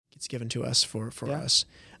it's given to us for us.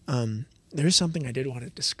 There is something I did want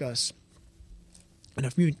to discuss. And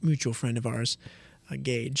a mutual friend of ours,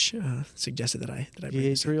 Gage, suggested that I bring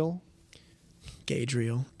this up.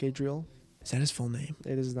 Gabriel. Gabriel. Is that his full name?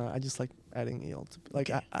 It is not. I just like adding El.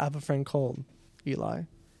 Okay. I have a friend called Eli,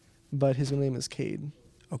 but his real name is Cade.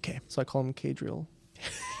 Okay. So I call him Cadriel.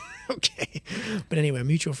 Okay. But anyway, a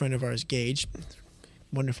mutual friend of ours, Gage,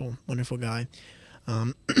 wonderful, wonderful guy.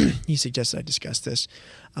 He suggested I discuss this.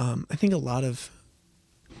 I think a lot of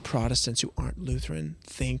Protestants who aren't Lutheran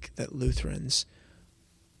think that Lutherans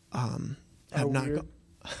are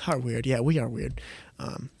weird. Yeah, we are weird.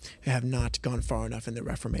 Have not gone far enough in the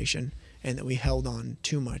Reformation, and that we held on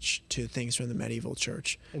too much to things from the medieval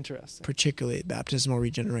church. Interesting. Particularly baptismal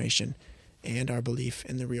regeneration and our belief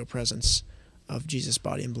in the real presence of Jesus'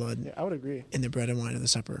 body and blood. Yeah, I would agree. In the bread and wine of the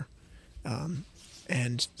supper. But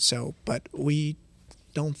we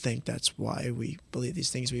don't think that's why we believe these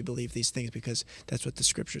things. We believe these things because that's what the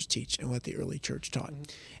scriptures teach and what the early church taught. Mm-hmm.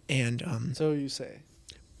 And so you say.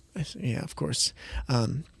 Yeah, of course.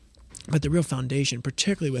 But the real foundation,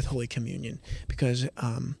 particularly with Holy Communion, because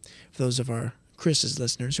for those of our Chris's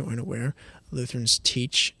listeners who aren't aware, Lutherans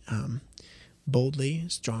teach boldly,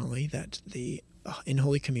 strongly, that in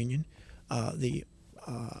Holy Communion, the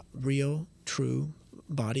real, true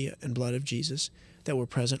body and blood of Jesus that were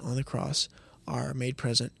present on the cross are made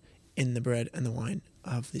present in the bread and the wine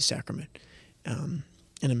of the sacrament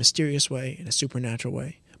in a mysterious way, in a supernatural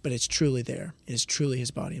way. But it's truly there. It is truly his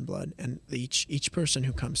body and blood. And each person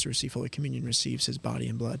who comes to receive Holy Communion receives his body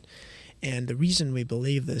and blood. And the reason we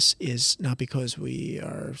believe this is not because we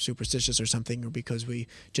are superstitious or something, or because we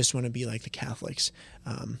just want to be like the Catholics,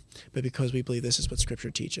 but because we believe this is what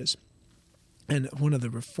Scripture teaches. And one of the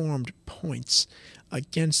Reformed points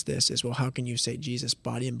against this is, well, how can you say Jesus'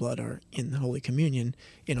 body and blood are in the Holy Communion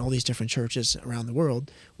in all these different churches around the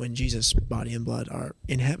world when Jesus' body and blood are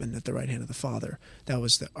in heaven at the right hand of the Father? That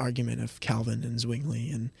was the argument of Calvin and Zwingli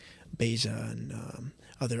and Beza and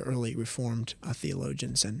other early Reformed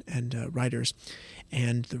theologians and writers.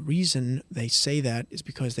 And the reason they say that is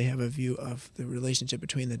because they have a view of the relationship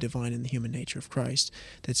between the divine and the human nature of Christ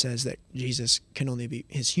that says that Jesus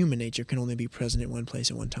his human nature can only be present in one place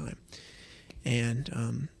at one time.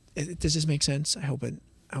 And does this make sense? I hope I'm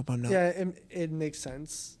not. Yeah, it makes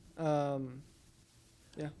sense. Yeah.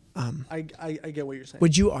 I get what you're saying.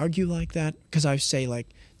 Would you argue like that? Because I say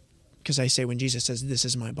when Jesus says, "This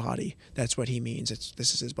is my body," that's what he means.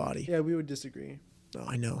 This is his body. Yeah, we would disagree. Oh,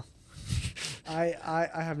 I know. I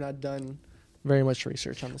have not done very much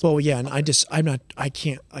research on this. Well, yeah, and I don't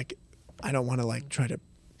want to try to.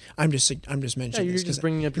 I'm just mentioning. Yeah, you're this just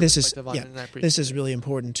bringing up your perspective on it, and I appreciate this is really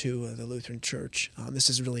important to the Lutheran Church. This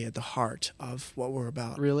is really at the heart of what we're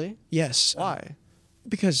about. Really? Yes. Why?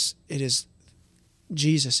 Because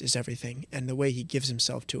Jesus is everything, and the way he gives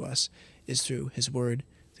himself to us is through his word,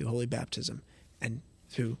 through holy baptism, and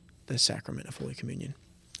through the sacrament of Holy Communion,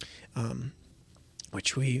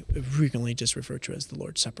 which we frequently just refer to as the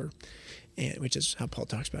Lord's Supper, and which is how Paul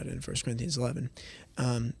talks about it in 1 Corinthians 11.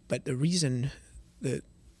 But the reason that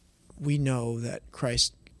we know that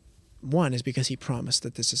Christ, one, is because he promised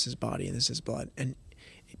that this is his body and this is his blood, and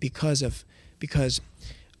because the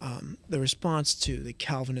response to the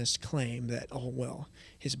Calvinist claim that, oh, well,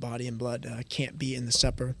 his body and blood can't be in the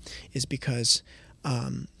supper is because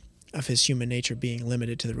of his human nature being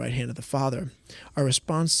limited to the right hand of the Father. Our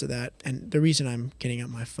response to that, and the reason I'm getting out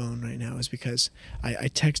my phone right now is because I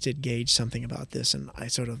texted Gage something about this, and I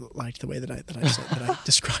sort of liked the way that I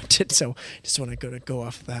described it, so just want to go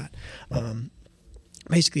off of that.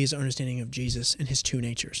 Basically, his understanding of Jesus and his two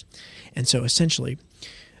natures. And so essentially,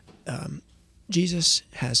 Jesus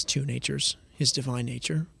has two natures, his divine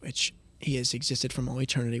nature, which he has existed from all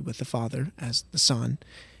eternity with the Father as the Son,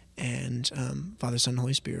 and Father, Son,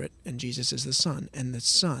 Holy Spirit, and Jesus is the Son. And the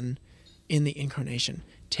Son, in the incarnation,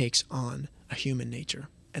 takes on a human nature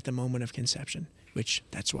at the moment of conception,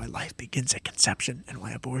 that's why life begins at conception and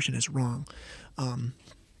why abortion is wrong.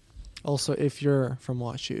 Also, if you're from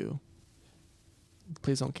WashU,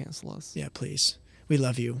 please don't cancel us. Yeah, please. We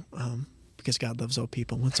love you. Because God loves all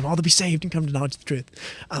people, wants them all to be saved and come to knowledge of the truth.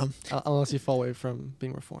 Unless you fall away from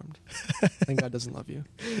being reformed. Then God doesn't love you.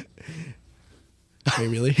 Wait,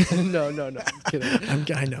 really? No, I'm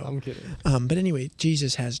kidding. I know. I'm kidding. But anyway,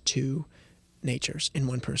 Jesus has two natures in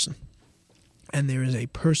one person. And there is a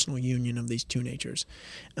personal union of these two natures.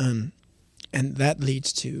 And that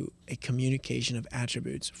leads to a communication of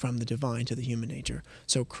attributes from the divine to the human nature.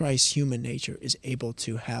 So Christ's human nature is able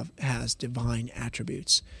to has divine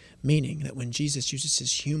attributes, meaning that when Jesus uses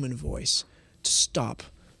his human voice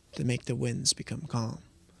to make the winds become calm,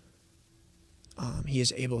 he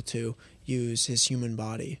is able to use his human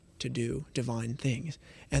body to do divine things.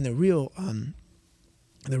 And the real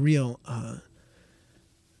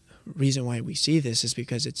reason why we see this is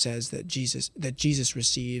because it says that Jesus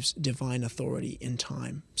receives divine authority in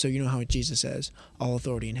time. So you know how Jesus says, all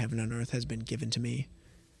authority in heaven and earth has been given to me.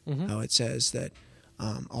 Mm-hmm. How it says that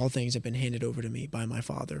all things have been handed over to me by my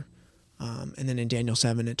Father. And then in Daniel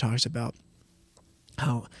 7 it talks about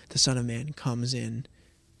how the Son of Man comes in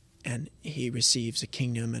and he receives a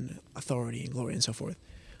kingdom and authority and glory and so forth.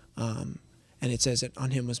 And it says that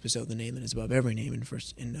on him was bestowed the name that is above every name in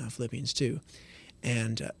Philippians 2.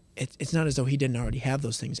 And it's not as though he didn't already have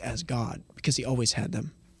those things as God, because he always had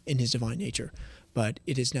them in his divine nature. But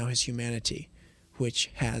it is now his humanity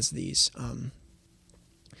which has these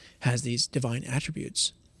divine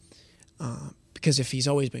attributes. Because if he's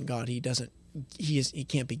always been God, he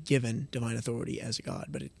can't be given divine authority as a God,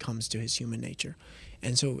 but it comes to his human nature.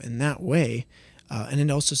 And so in that way, and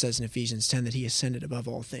it also says in Ephesians 10 that he ascended above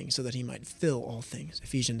all things so that he might fill all things,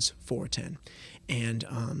 Ephesians 4:10.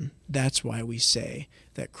 And that's why we say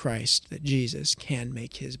that Jesus can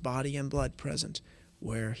make his body and blood present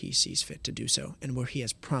where he sees fit to do so and where he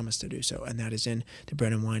has promised to do so, and that is in the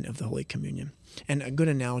bread and wine of the Holy Communion. And a good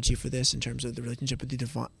analogy for this in terms of the relationship with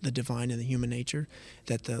the divine and the human nature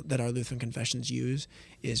that our Lutheran confessions use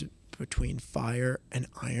is between fire and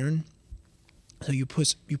iron. So you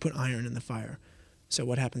put iron in the fire. So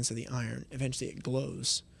what happens to the iron? Eventually it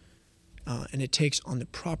glows, and it takes on the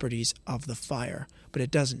properties of the fire, but it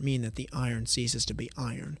doesn't mean that the iron ceases to be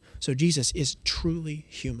iron. So Jesus is truly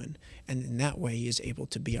human, and in that way he is able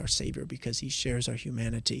to be our Savior because he shares our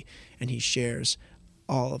humanity and he shares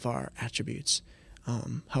all of our attributes.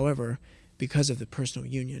 However, because of the personal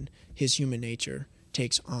union, his human nature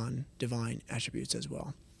takes on divine attributes as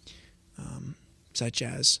well, such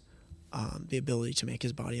as the ability to make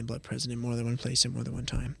his body and blood present in more than one place and more than one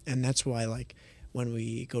time. And that's why, like, when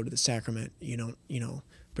we go to the sacrament, you don't,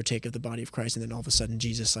 partake of the body of Christ and then all of a sudden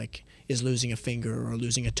Jesus, like, is losing a finger or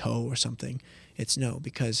losing a toe or something. It's no,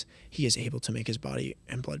 because he is able to make his body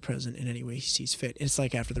and blood present in any way he sees fit. It's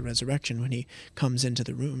like after the resurrection when he comes into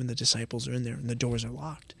the room and the disciples are in there and the doors are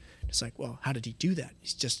locked. It's like, well, how did he do that?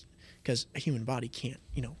 It's just because a human body can't,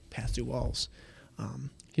 pass through walls.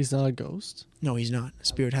 He's not a ghost? No, he's not.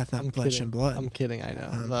 Spirit hath not flesh and blood. I'm kidding, I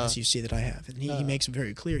know. As you see that I have. And he makes it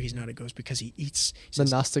very clear he's not a ghost because he eats. The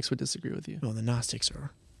Gnostics would disagree with you. Well, the Gnostics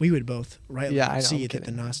are. We would both rightly see that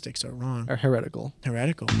the Gnostics are wrong. Are heretical.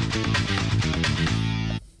 Heretical.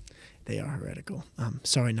 They are heretical.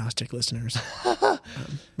 Sorry, Gnostic listeners.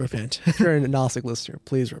 Repent. If you're a Gnostic listener,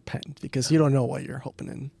 please repent because you don't know what you're hoping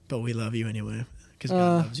in. But we love you anyway because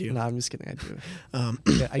God loves you. No, I'm just kidding. I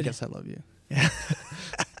do. I guess I love you. Yeah.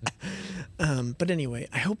 But anyway,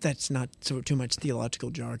 I hope that's not too much theological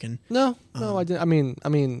jargon. No, I didn't. I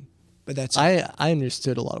mean, but that's I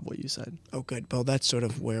understood a lot of what you said. Oh, good. Well, that's sort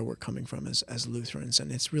of where we're coming from as Lutherans,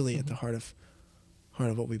 and it's really at the heart of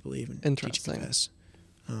what we believe and teach and confess.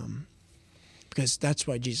 Because that's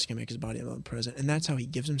why Jesus can make his body and blood present, and that's how he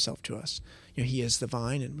gives himself to us. He is the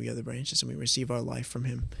vine, and we are the branches, and we receive our life from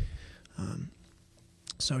him.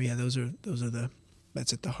 So yeah,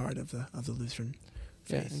 that's at the heart of the Lutheran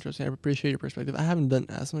faith. Yeah, interesting. I appreciate your perspective. I haven't done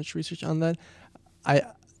as much research on that. I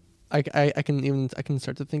can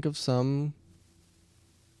start to think of some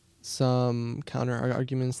counter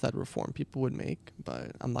arguments that Reformed people would make,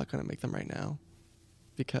 but I'm not going to make them right now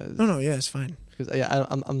because it's fine. Because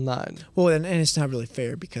I'm not. Well, and it's not really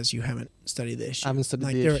fair because you haven't studied the issue. I haven't studied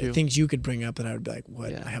the issue. There are things you could bring up that I would be like,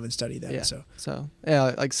 what? Yeah. I haven't studied that. Yeah. So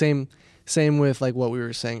yeah, like same with like what we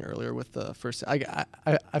were saying earlier with the first. I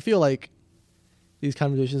feel like these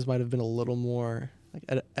conversations might have been a little more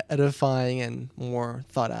like edifying and more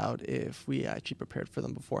thought out if we actually prepared for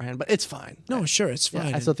them beforehand. But it's fine. No, sure, it's fine.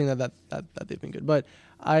 Yeah, I still think that they've been good. But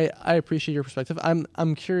I appreciate your perspective.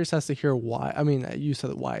 I'm curious as to hear why. I mean, you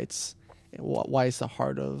said why it's the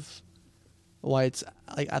heart of why it's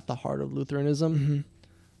like at the heart of Lutheranism.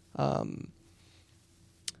 Mm-hmm.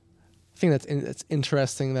 I think that's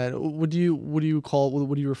interesting. That would you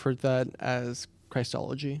refer to that as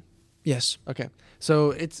Christology? Yes. Okay.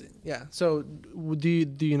 So So do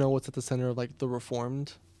you know what's at the center of like the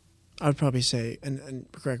Reformed? I would probably say, and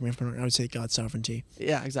correct me if I'm wrong, I would say God's sovereignty.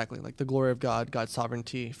 Yeah, exactly. Like the glory of God, God's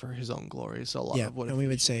sovereignty for His own glory. So a lot of what. And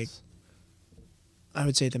I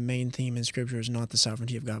would say the main theme in Scripture is not the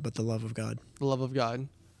sovereignty of God, but the love of God. The love of God.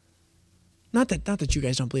 Not that you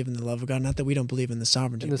guys don't believe in the love of God. Not that we don't believe in the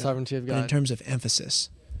sovereignty. In the sovereignty of God. But in terms of emphasis.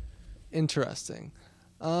 Interesting.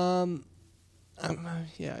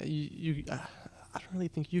 I don't really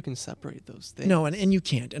think you can separate those things. No, and you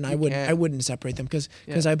can't, and I wouldn't separate them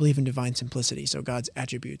because I believe in divine simplicity. So God's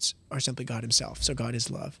attributes are simply God himself. So God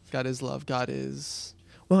is love. God is love. God is...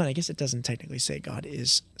 Well, and I guess it doesn't technically say God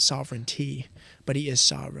is sovereignty, but he is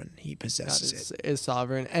sovereign. He possesses God is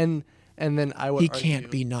sovereign. And then I would He argue,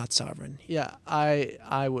 can't be not sovereign. Yeah,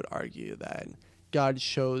 I would argue that God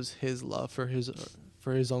shows his love for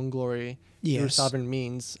his own glory through sovereign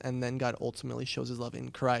means, and then God ultimately shows his love in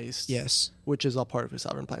Christ. Yes. Which is all part of his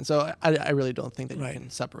sovereign plan. So I really don't think that you can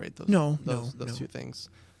separate those two things.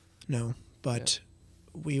 No, but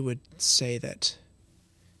we would say that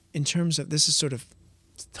in terms of, this is sort of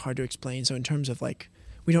hard to explain. So in terms of like,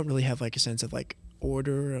 we don't really have like a sense of like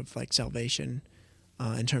order of like salvation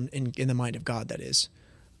in the mind of God, that is.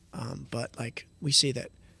 But like we see that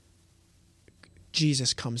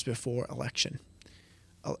Jesus comes before election.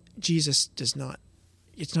 Jesus does not,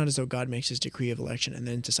 it's not as though God makes his decree of election and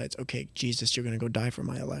then decides, okay, Jesus, you're going to go die for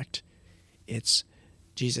my elect. It's,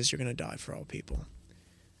 Jesus, you're going to die for all people.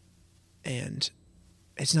 And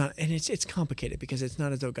it's not, and it's complicated because it's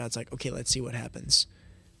not as though God's like, okay, let's see what happens.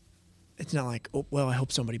 It's not like, oh, well, I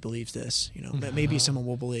hope somebody believes this. You know, maybe someone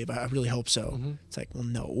will believe. I really hope so. Mm-hmm. It's like, well,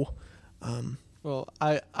 no. Well,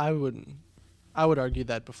 I would argue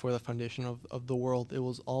that before the foundation of the world, it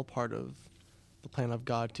was all part of the plan of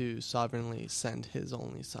God to sovereignly send his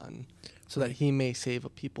only son so that he may save a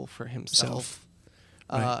people for himself.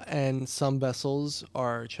 And some vessels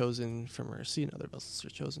are chosen for mercy and other vessels are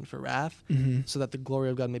chosen for wrath, so that the glory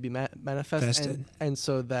of God may be manifested. And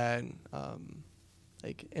so that,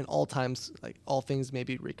 like in all times, like all things may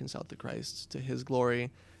be reconciled to Christ, to his glory,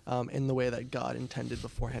 in the way that God intended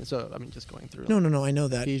beforehand. So, I mean, just going through. No, I know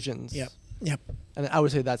that. Ephesians. Yep. And I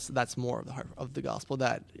would say that's more of the heart of the gospel,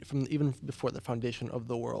 that from even before the foundation of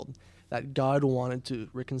the world, that God wanted to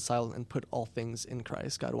reconcile and put all things in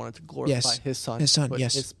Christ. God wanted to glorify his son. His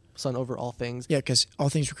son over all things. Yeah, because all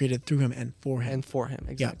things were created through him and for him.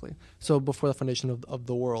 Exactly. Yeah. So before the foundation of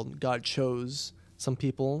the world, God chose some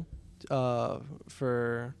people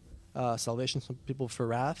for salvation, some people for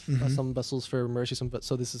wrath, some vessels for mercy.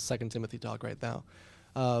 So this is 2 Timothy talk right now.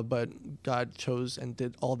 But God chose and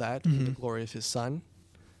did all that for the glory of his son.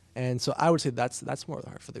 And so I would say that's more of the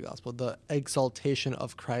heart for the gospel, the exaltation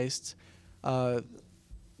of Christ, through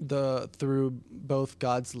both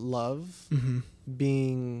God's love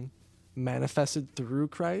being manifested through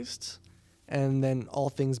Christ, and then all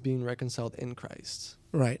things being reconciled in Christ.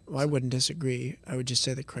 Right. Well, I wouldn't disagree. I would just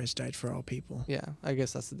say that Christ died for all people. Yeah, I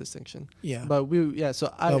guess that's the distinction. Yeah. But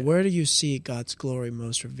But where do you see God's glory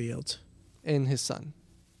most revealed? In his son.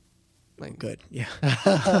 Good. Yeah.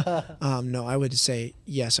 No, I would say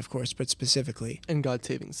yes, of course, but specifically in God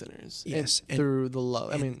saving sinners. Yes, and through the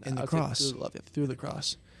love. In the cross. Through the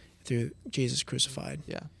cross. Through Jesus crucified.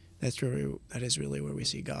 Yeah. That is really where we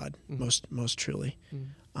see God most truly.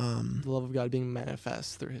 The love of God being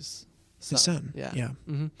manifest through his son. His son. Yeah.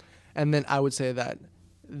 Mm-hmm. And then I would say that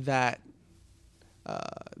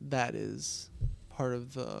is part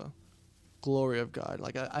of the glory of God.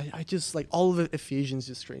 Like I just like all of Ephesians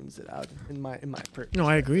just straightens it out in my purpose. No,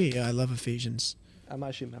 I agree. I love Ephesians. I'm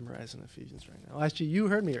actually memorizing Ephesians right now. Actually, you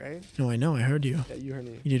heard me, right? No, I know. I heard you. Yeah, you heard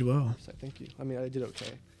me. You did well. So thank you. I mean, I did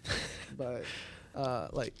okay, but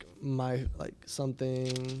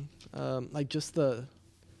just the.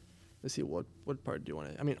 Let's see, what part do you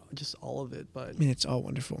want to? I mean, just all of it, but. I mean, it's all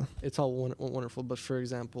wonderful. It's all wonderful, but for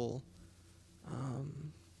example, I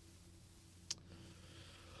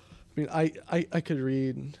mean, I could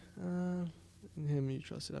read in him you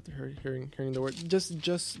trusted after hearing the word.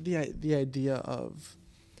 Just the idea of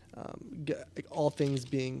all things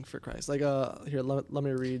being for Christ. Like here, let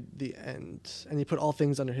me read the end. And he put all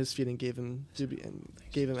things under his feet and gave him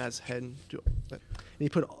as head. And he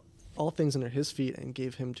put all things under his feet and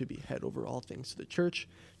gave him to be head over all things to the church,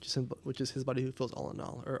 which is his body, who fills all in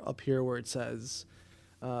all. Or up here where it says,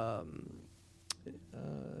 let me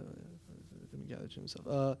gather to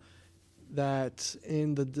himself. That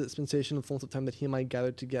in the dispensation of fullness of time, that he might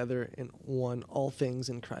gather together in one all things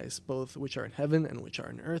in Christ, both which are in heaven and which are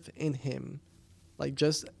in earth, in him. Like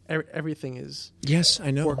just everything is. Yes,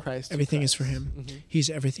 I know. For Christ. Everything is for him. Mm-hmm. He's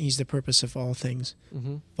everything. He's the purpose of all things,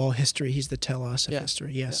 of all history. He's the telos of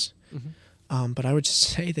history. Yes. Yeah. Mm-hmm. But I would just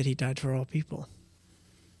say that he died for all people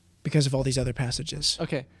because of all these other passages.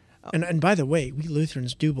 Okay. And by the way, we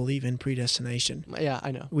Lutherans do believe in predestination. Yeah,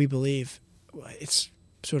 I know. We believe it's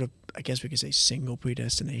sort of, I guess we could say, single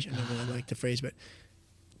predestination. I don't really like the phrase, but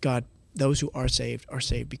God, those who are saved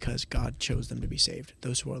because God chose them to be saved.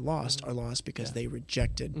 Those who are lost because they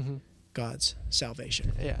rejected God's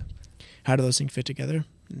salvation. Yeah. How do those things fit together?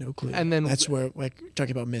 No clue. And then that's where, like,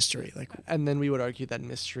 talking about mystery, like, and then we would argue that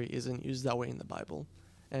mystery isn't used that way in the Bible,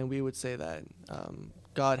 and we would say that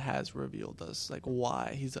God has revealed us like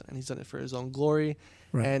why he's done it for his own glory,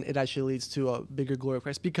 right. and it actually leads to a bigger glory of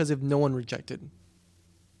Christ. Because if no one rejected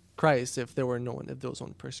Christ, if there was no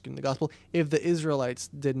one persecuting the gospel, if the Israelites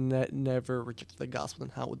did never reject the gospel,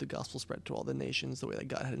 then how would the gospel spread to all the nations the way that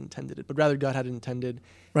God had intended it? But rather, God had intended.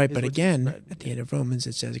 Right, but again, at the end of Romans,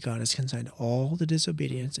 it says God has consigned all the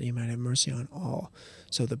disobedience, and He might have mercy on all.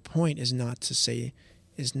 So the point is not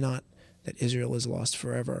that Israel is lost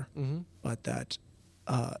forever, but that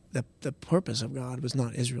the purpose of God was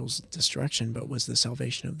not Israel's destruction, but was the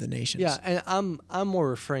salvation of the nations. Yeah, and I'm not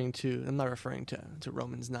referring to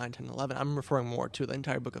Romans 9, 10, 11. I'm referring more to the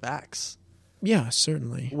entire book of Acts. Yeah,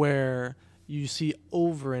 certainly. Where you see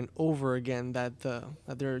over and over again that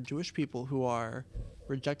there are Jewish people who are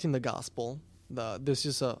rejecting the gospel. There's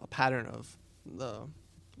just a pattern of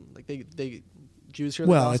they Jews hear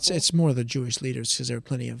the gospel. Well, it's more the Jewish leaders, because there are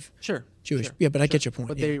plenty of Jewish. Sure, yeah, but I get your point.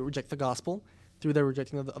 But they reject the gospel. Through their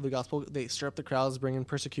rejecting of the gospel, they stir up the crowds, bring in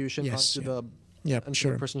persecution to the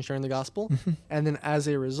person sharing the gospel, and then as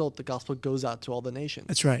a result, the gospel goes out to all the nations.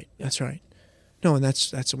 That's right. Yeah. That's right. No, and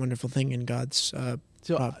that's a wonderful thing in God's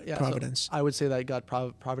providence. So I would say that God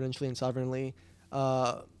providentially and sovereignly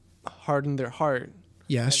hardened their heart.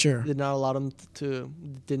 Yeah, sure. Did not allow them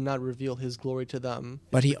did not reveal His glory to them.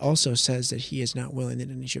 But He also says that He is not willing that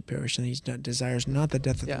any should perish, and He desires not the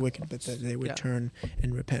death of the wicked, but that they would turn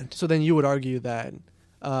and repent. So then you would argue that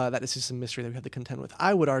that is just a mystery that we have to contend with.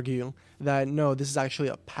 I would argue that no, this is actually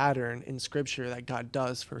a pattern in Scripture that God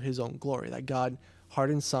does for His own glory. That God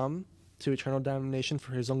hardens some to eternal damnation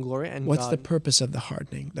for His own glory, and what's the purpose of the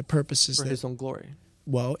hardening? The purpose is for His own glory.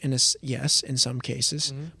 Well, in some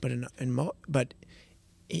cases, but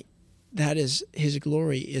that is, His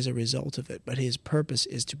glory is a result of it, but His purpose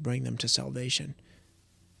is to bring them to salvation,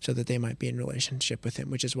 so that they might be in relationship with Him,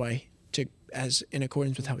 which is why, as in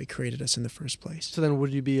accordance with how He created us in the first place. So then,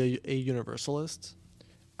 would you be a universalist?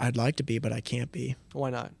 I'd like to be, but I can't be. Why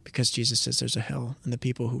not? Because Jesus says there's a hell, and the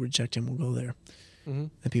people who reject Him will go there.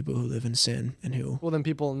 The people who live in sin and who... Well, then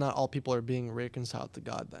not all people are being reconciled to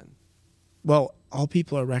God then. Well, all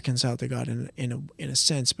people are reconciled to God in a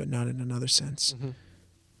sense, but not in another sense.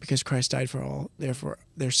 Because Christ died for all, therefore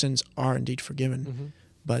their sins are indeed forgiven.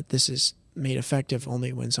 But this is made effective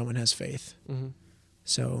only when someone has faith.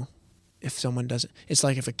 So if someone doesn't... It's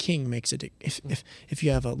like if a king makes it... If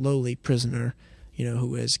you have a lowly prisoner,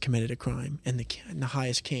 who has committed a crime, and the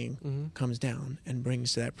highest king comes down and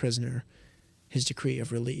brings to that prisoner his decree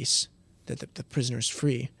of release, that the prisoner is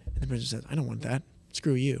free, and the prisoner says, I don't want that.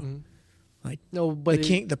 Screw you.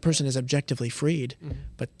 The person is objectively freed,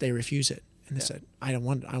 but they refuse it. And they said, I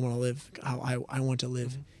want to live. I want to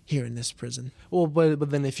live here in this prison. Well, but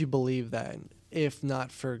then if you believe that if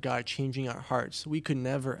not for God changing our hearts, we could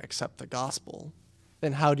never accept the gospel,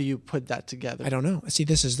 then how do you put that together? I don't know. See,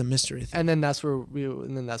 this is the mystery thing. And then that's where we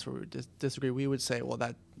disagree. We would say, well,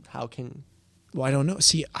 how can... Well, I don't know.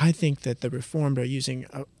 See, I think that the Reformed are using...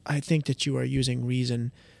 I think that you are using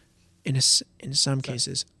reason in some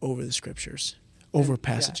cases over the Scriptures. Over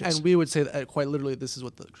passages. Yeah, and we would say that quite literally this is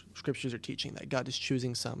what the Scriptures are teaching, that God is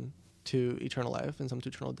choosing some to eternal life and some to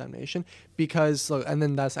eternal damnation. Because, and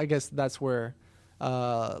then that's where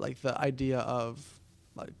the idea of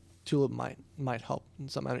tulip might help in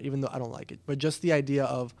some manner, even though I don't like it. But just the idea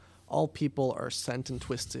of all people are sent and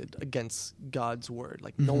twisted against God's word.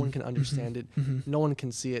 Like no one can understand it. No one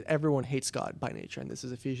can see it. Everyone hates God by nature. And this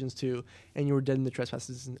is Ephesians 2. And you were dead in the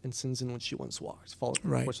trespasses and sins in which you once walked, following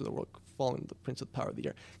the course of the world, following the prince of the power of the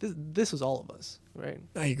air. This is all of us, right?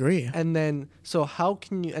 I agree. And then, so how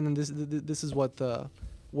can you? And then this is what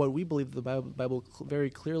we believe the Bible very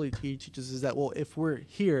clearly teaches is that, well, if we're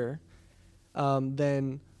here,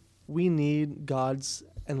 then we need God's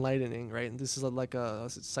enlightening, right? And this is like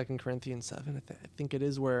 2 Corinthians 7, I think it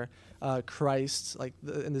is, where Christ,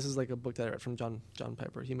 and this is like a book that I read from John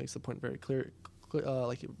Piper. He makes the point very clear,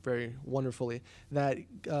 very wonderfully, that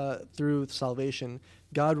through salvation,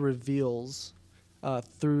 God reveals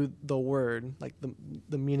through the word, like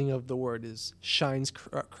the meaning of the word shines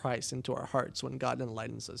Christ into our hearts when God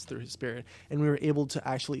enlightens us through His Spirit, and we were able to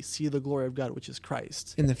actually see the glory of God, which is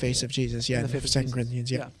Christ, in the face of Jesus. Yeah, in the 2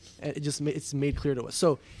 Corinthians. Yeah, and it's made clear to us.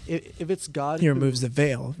 So if it's God, He removes the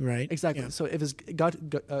veil, right? Exactly. Yeah. So if it's God,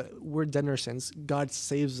 we're dead in our sins. God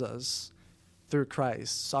saves us through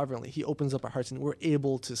Christ sovereignly. He opens up our hearts, and we're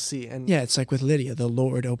able to see. And yeah, it's like with Lydia, the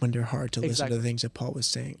Lord opened her heart to listen to the things that Paul was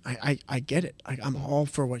saying. I get it. I'm all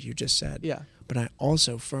for what you just said. Yeah, But I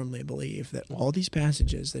also firmly believe that all these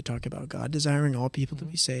passages that talk about God desiring all people to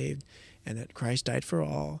be saved, and that Christ died for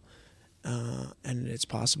all, and it's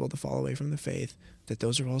possible to fall away from the faith, that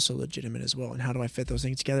those are also legitimate as well. And how do I fit those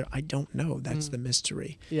things together? I don't know. That's the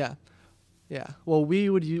mystery. Yeah. Yeah. Well, we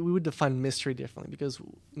would define mystery differently, because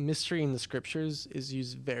mystery in the scriptures is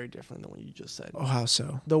used very differently than what you just said. Oh, how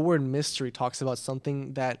so? The word mystery talks about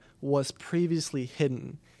something that was previously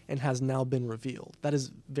hidden and has now been revealed. That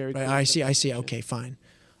is very right. clear. I see. Okay, fine.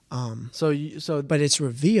 But it's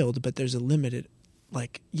revealed, but there's a limited,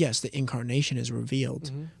 like, yes, the incarnation is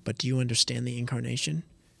revealed, but do you understand the incarnation?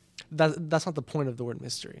 That's not the point of the word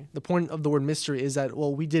mystery. The point of the word mystery is that,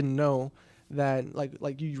 well, we didn't know that,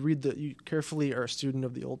 like you carefully are a student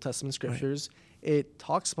of the Old Testament scriptures, it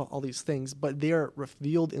talks about all these things, but they are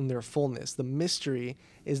revealed in their fullness. The mystery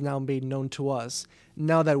is now made known to us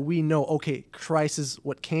now that we know, okay, Christ is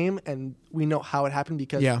what came, and we know how it happened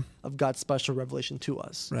because of God's special revelation to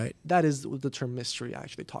us. Right. That is what the term mystery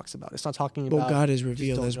actually talks about. It's not talking about... Well, God is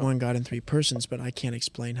revealed as one God in three persons, but I can't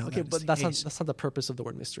explain how that is but that's not the purpose of the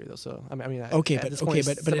word mystery, though. So but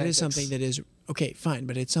it is something that is... Okay, fine,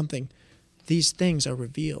 but it's something... These things are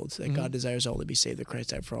revealed, that God desires all to be saved, that Christ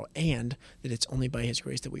died for all, and that it's only by his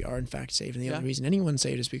grace that we are in fact saved. And the only reason anyone's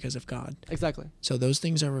saved is because of God. Exactly. So those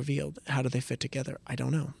things are revealed. How do they fit together? I don't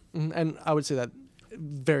know. And I would say that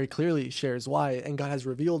very clearly shares why, and God has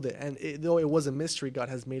revealed it. And though it was a mystery, God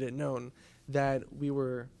has made it known that we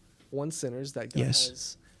were once sinners, that God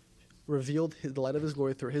has revealed the light of his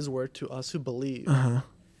glory through his word to us who believe.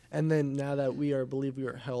 And then now that we are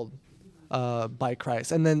held by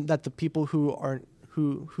Christ, and then that the people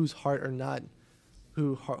whose heart is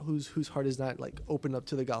not like opened up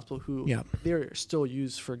to the gospel, they're still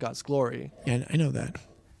used for God's glory. Yeah, I know that,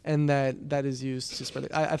 and that is used to spread.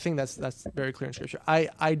 I think that's very clear in Scripture.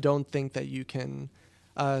 I don't think that you can.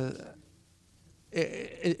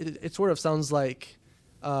 It sort of sounds like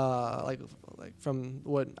from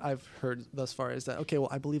what I've heard thus far is that, okay, well,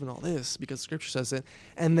 I believe in all this because Scripture says it,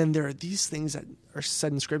 and then there are these things that are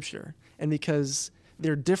said in Scripture, and because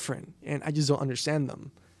they're different and I just don't understand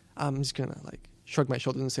them, I'm just gonna shrug my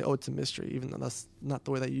shoulders and say, oh, it's a mystery, even though that's not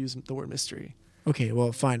the way that you use the word mystery. Okay,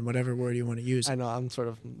 well, fine, whatever word you want to use. I know I'm sort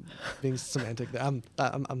of being semantic there. I'm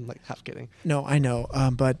like half kidding. No, I know,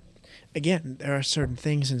 but again, there are certain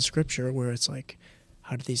things in Scripture where it's like,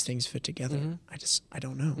 how do these things fit together? I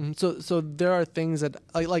don't know. So there are things that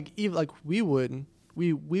we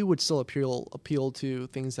would still appeal to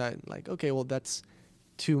things that okay, well, that's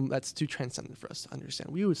too transcendent for us to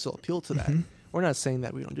understand. We would still appeal to that. We're not saying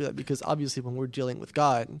that we don't do that, because obviously when we're dealing with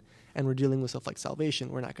God and we're dealing with stuff like salvation,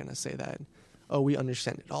 we're not going to say that, oh, we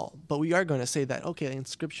understand it all. But we are going to say that, okay, in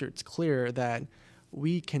Scripture it's clear that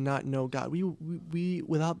we cannot know God. We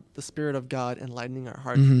without the Spirit of God enlightening our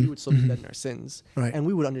hearts, we would still be dead in our sins, and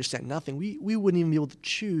we would understand nothing. We wouldn't even be able to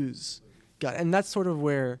choose God, and that's sort of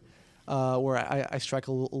where I strike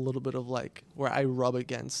a little bit of where I rub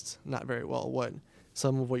against not very well what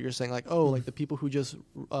some of what you're saying, the people who just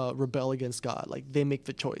rebel against God, they make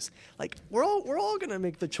the choice. We're all gonna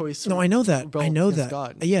make the choice. No, I know that. I know that.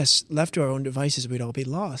 God. Yes, left to our own devices, we'd all be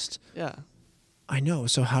lost. Yeah. I know.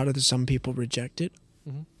 So how do some people reject it?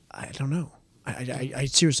 I don't know. I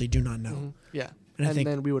seriously do not know. Yeah. And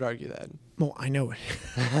then we would argue that. Well, I know it.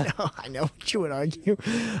 I know what you would argue.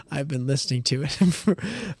 I've been listening to it.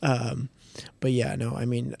 But yeah, no, I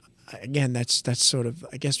mean, again, that's sort of,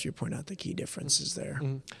 I guess you point out the key differences there.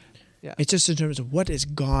 Yeah. It's just in terms of what is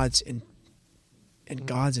God's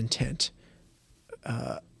God's intent.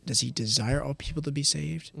 Does he desire all people to be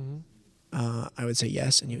saved? I would say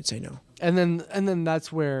yes, and you would say no. And then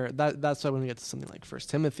that's why when we get to something like 1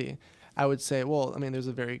 Timothy, I would say, well, I mean, there's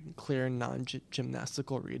a very clear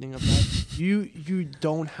non-gymnastical reading of that. You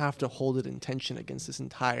don't have to hold it in tension against this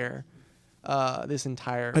entire. But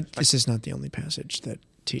this is not the only passage that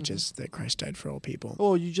teaches that Christ died for all people.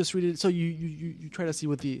 Well, you just read it, so you try to see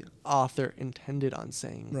what the author intended on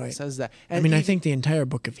saying. Right. It says that. And I think the entire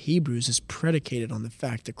book of Hebrews is predicated on the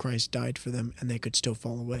fact that Christ died for them, and they could still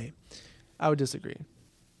fall away. I would disagree.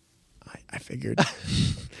 I figured.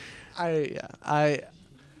 I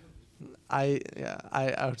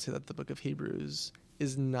would say that the book of Hebrews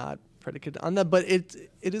is not predicated on that, but it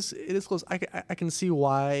is close. I can see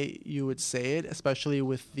why you would say it, especially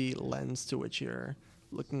with the lens to which you're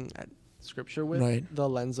looking at Scripture with, the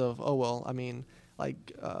lens of, oh well, I mean,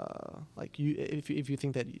 if you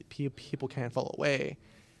think that people can't fall away,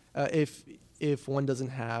 if one doesn't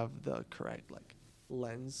have the correct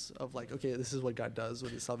lens of okay, this is what God does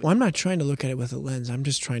with his salvation. Well, I'm not trying to look at it with a lens. I'm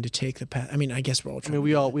just trying to take the path. I mean, I guess we're all trying.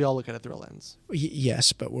 We all look at it through a lens.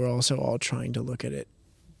 Yes, but we're also all trying to look at it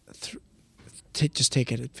just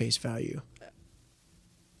take it at face value.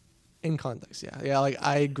 In context, yeah. Like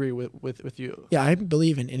I agree with you. Yeah, I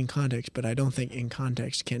believe in context, but I don't think in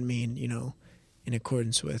context can mean, in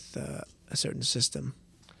accordance with a certain system.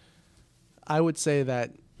 I would say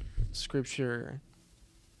that Scripture,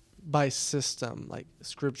 by system, like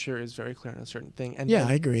Scripture is very clear on a certain thing, and Yeah,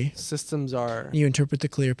 I agree. systems are You interpret the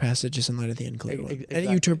clear passages in light of the unclear ones, and exactly.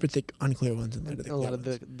 you interpret the unclear ones in light of the a clear lot of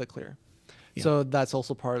ones. the clear. Yeah. So that's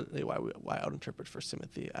also partly why I would interpret 1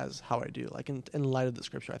 Timothy as how I do. Like in light of the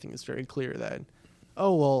Scripture, I think it's very clear that,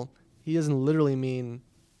 oh well, he doesn't literally mean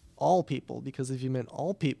all people, because if he meant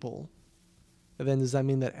all people, then does that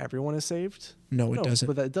mean that everyone is saved? No, it doesn't.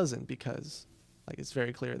 But that doesn't, because like it's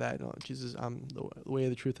very clear that Jesus, I'm the way,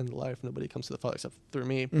 the truth, and the life. Nobody comes to the Father except through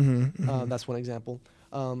me. That's one example.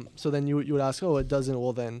 So then you would ask, oh, it doesn't.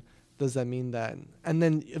 Well, then does that mean that? And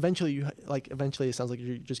then eventually it sounds like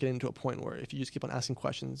you're just getting to a point where if you just keep on asking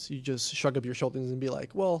questions, you just shrug up your shoulders and be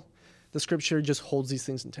like, well, the Scripture just holds these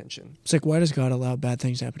things in tension. It's like, why does God allow bad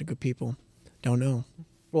things to happen to good people? Don't know.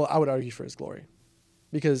 Well, I would argue for His glory,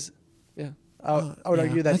 because I would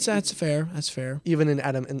argue that that's fair. That's fair. Even in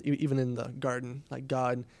Adam, and even in the garden, like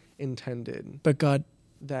God intended, But God,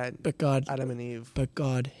 Adam and Eve. But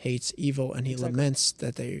God hates evil, and He Exactly. laments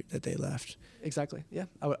that they left. Exactly. Yeah,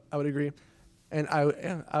 I would agree, and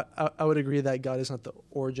I would agree that God is not the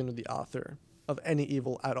origin or the author of any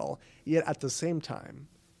evil at all. Yet at the same time,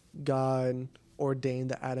 God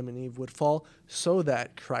ordained that Adam and Eve would fall so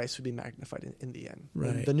that Christ would be magnified in the end.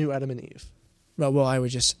 Right. The new Adam and Eve. Well, I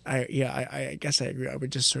guess I agree. I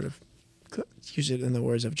would just sort of use it in the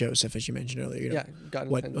words of Joseph, as you mentioned earlier. Yeah, God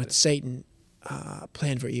intended what it. Satan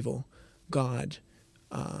planned for evil, God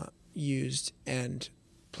used and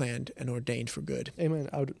planned and ordained for good. Amen.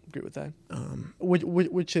 I would agree with that.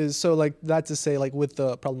 Which is, so like that to say, like with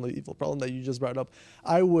the problem of evil, problem that you just brought up,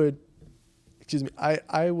 I would.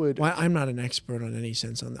 Well, I'm not an expert on any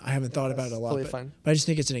sense on that. I haven't thought about it a lot, totally but fine. I just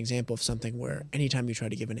think it's an example of something where anytime you try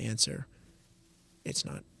to give an answer, it's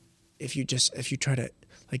not. If you try to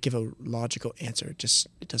like give a logical answer,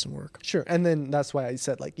 it doesn't work. Sure, and then that's why I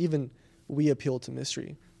said, like, even we appeal to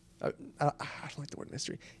mystery. I don't like the word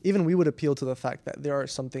mystery. Even we would appeal to the fact that there are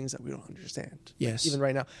some things that we don't understand. Yes. Even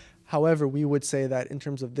right now. However, we would say that in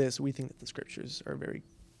terms of this, we think that the Scriptures are very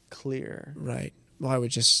clear. Right. Well, I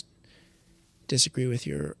would just disagree with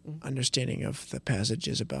your understanding of the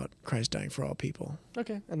passages about Christ dying for all people.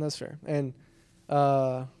 Okay, and that's fair. And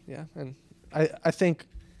and I think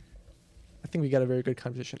we got a very good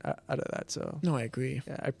conversation out of that. So No, I agree.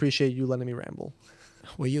 yeah, I appreciate you letting me ramble.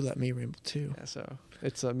 Well, you let me ramble too. Yeah, so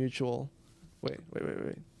it's a mutual. Wait.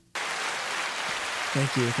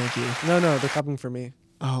 Thank you. No, they're clapping for me.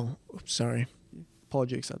 Oh, oops, sorry.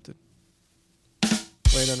 Apology accepted.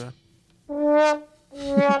 Wait, no. Wait,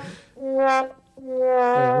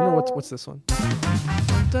 I wonder what's this one.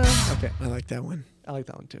 Okay, I like that one. I like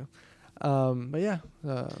that one too. But yeah,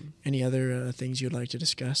 Any other things you'd like to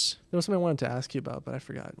discuss? there was something I wanted to ask you about, but I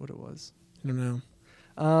forgot what it was. I don't know.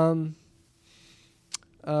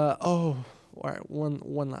 All right.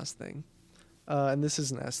 One last thing, and this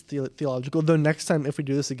isn't as theological. Though next time, if we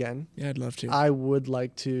do this again, Yeah, I'd love to. I would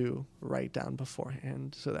like to write down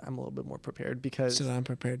beforehand so that I'm a little bit more prepared, because So that I'm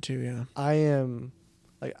prepared too, yeah. I am,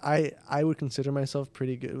 like, I would consider myself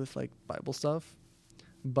pretty good with like Bible stuff,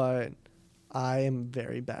 but I am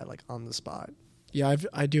very bad like on the spot. Yeah,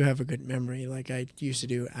 I do have a good memory. Like, I used to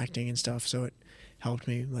do acting and stuff, so it helped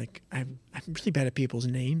me. Like, I'm really bad at people's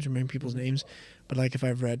names, remembering people's names, but like if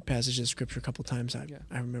I've read passages of Scripture a couple times, I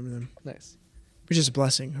remember them, Nice. which is a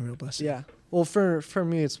blessing, a real blessing. Yeah. Well, for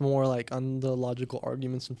me, it's more like on the logical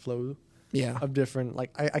arguments and flow Yeah. of different,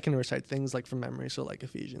 like I can recite things like from memory, so like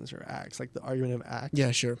Ephesians or Acts, like the argument of Acts.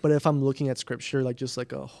 Yeah, sure. But if I'm looking at Scripture, like just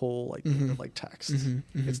like a whole like Mhm. of like text, Mhm.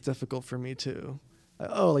 it's difficult for me to,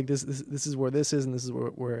 like this is where this is and this is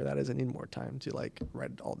where that is. I need more time to like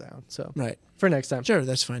write it all down. So Right. for next time. Sure,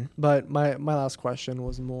 that's fine. But my last question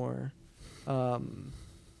was more,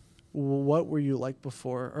 what were you like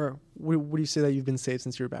before, or would you say that you've been saved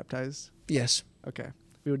since you were baptized? Yes. Okay,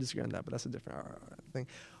 we would disagree on that, but that's a different thing.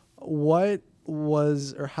 What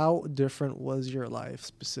was, or how different was your life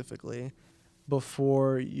specifically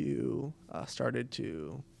before you started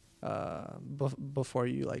to, before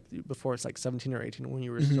it's like 17 or 18 when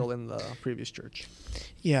you were still in the previous church?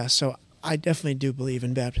 Yeah, so I definitely do believe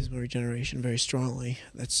in baptism and regeneration very strongly.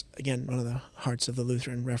 That's, again, one of the hearts of the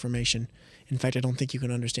Lutheran Reformation. In fact, I don't think you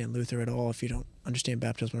can understand Luther at all if you don't understand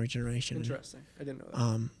baptism and regeneration. Interesting. I didn't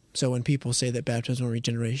know that. So when people say that baptismal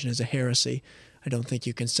regeneration is a heresy, I don't think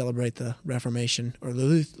you can celebrate the Reformation or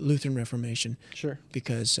the Lutheran Reformation. Sure.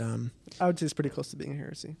 Because I would say it's pretty close to being a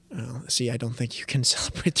heresy. I don't think you can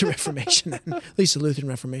celebrate the Reformation, at least the Lutheran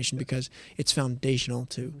Reformation, because it's foundational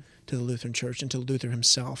to the Lutheran Church and to Luther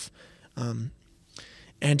himself,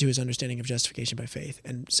 and to his understanding of justification by faith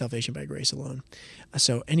and salvation by grace alone.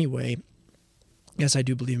 So anyway, yes, I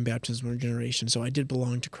do believe in baptismal regeneration. So I did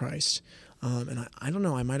belong to Christ. And I don't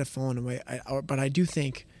know, I might have fallen away, but I do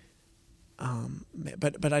think,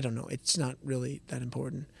 but I don't know, it's not really that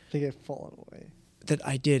important. I think I've fallen away. That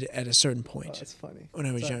I did at a certain point. Oh, that's funny. When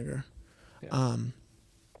I was younger. Yeah.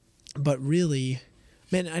 But really,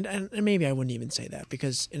 man, and maybe I wouldn't even say that,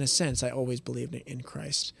 because in a sense I always believed in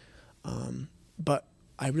Christ. But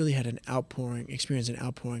I really had experienced an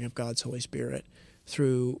outpouring of God's Holy Spirit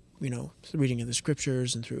through, reading of the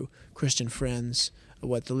scriptures and through Christian friends,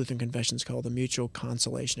 what the Lutheran confessions call the mutual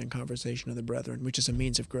consolation and conversation of the brethren, which is a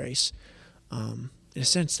means of grace. In a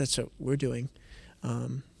sense, that's what we're doing.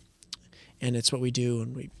 And it's what we do,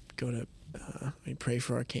 and we go to we pray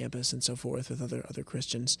for our campus and so forth with other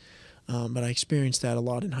Christians. But I experienced that a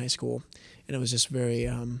lot in high school, and it was just very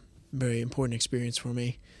important experience for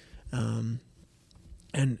me. And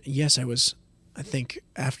yes, I think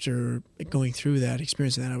after going through that,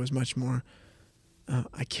 experiencing that, I was much more,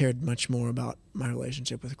 I cared much more about my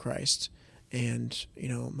relationship with Christ and,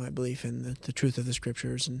 my belief in the truth of the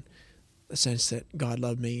scriptures and the sense that God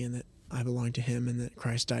loved me and that I belonged to him and that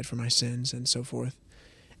Christ died for my sins and so forth.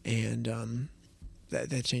 And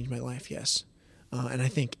that changed my life, yes. And I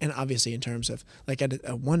think, and obviously in terms of, like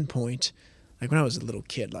at one point, like when I was a little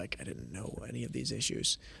kid, like I didn't know any of these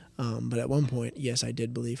issues. But at one point, yes, I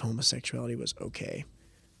did believe homosexuality was okay.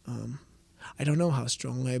 I don't know how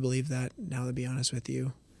strongly I believe that now, to be honest with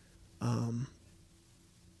you. I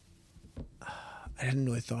hadn't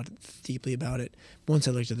really thought deeply about it. Once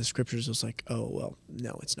I looked at the scriptures, I was like, oh, well,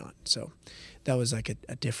 no, it's not. So that was like a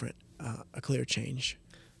different, a clear change.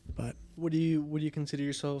 But would you consider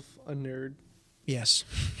yourself a nerd? Yes.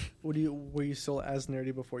 Were you still as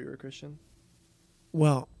nerdy before you were a Christian?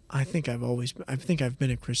 Well, I think I've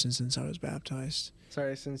been a Christian since I was baptized.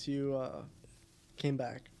 Sorry, since you came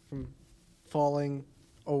back from falling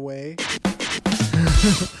away.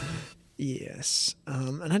 Yes.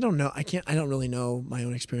 And I don't know. I don't really know my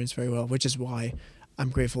own experience very well, which is why I'm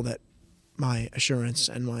grateful that my assurance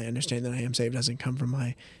and my understanding that I am saved doesn't come from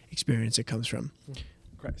my experience. It comes from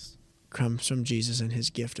Christ. Comes from Jesus and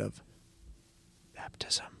his gift of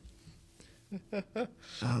baptism.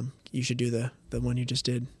 You should do the one you just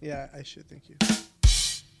did. Yeah, I should. Thank you.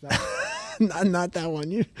 Not that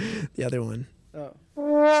one. The other one. Oh.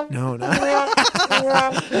 No. Okay,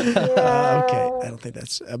 I don't think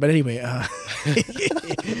that's. But anyway,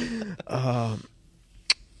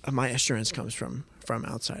 my assurance comes from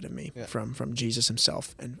outside of me, from Jesus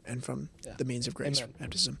himself, and from the means of grace,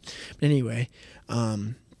 baptism. But anyway,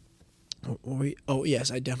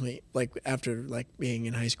 yes, I definitely, like, after like being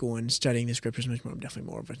in high school and studying the scriptures much more, I'm definitely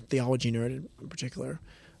more of a theology nerd in particular.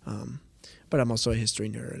 But I'm also a history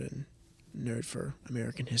nerd and nerd for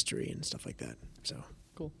American history and stuff like that. So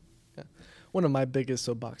cool. Yeah. One of my biggest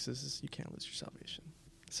soapboxes is you can't lose your salvation.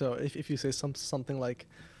 So if you say something like,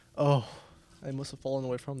 "Oh, I must have fallen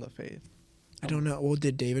away from the faith," I don't know. Well,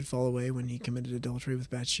 did David fall away when he committed adultery with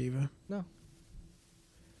Bathsheba? No.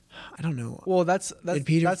 I don't know. Well, did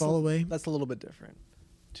Peter fall away? That's a little bit different,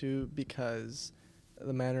 too, because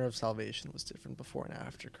the manner of salvation was different before and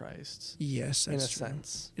after Christ. Yes, that's true.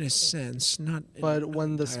 In a sense, not. But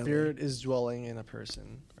when the Spirit is dwelling in a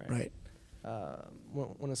person, right?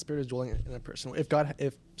 When a Spirit is dwelling in a person, if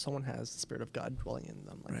someone has the Spirit of God dwelling in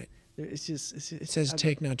them, like, right? It says,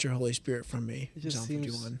 "Take not your Holy Spirit from me." It just Psalm seems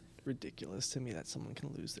 51. ridiculous to me that someone can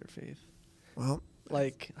lose their faith. Well,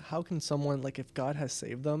 like, how can someone, like, if God has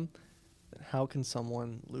saved them, then how can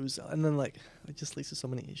someone lose that? And then, like, it just leads to so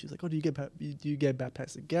many issues. Like, oh, do you get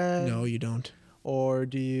baptized again? No, you don't. Or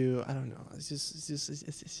do you? I don't know. It's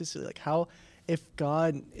just like, how, if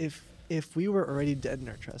we were already dead in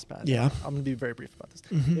our trespasses. Yeah. I'm gonna be very brief about this.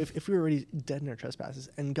 Mm-hmm. If we were already dead in our trespasses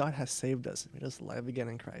and God has saved us and made us alive again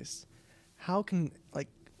in Christ, how can, like,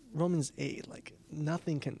 Romans 8, like,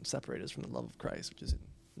 nothing can separate us from the love of Christ, which is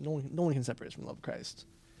no one can separate us from the love of Christ.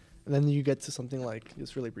 And then you get to something like,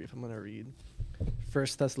 it's really brief, I'm going to read 1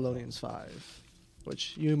 Thessalonians 5,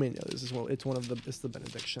 which you may know this as well. It's the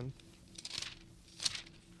benediction.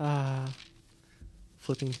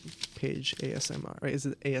 Flipping page ASMR, right? Is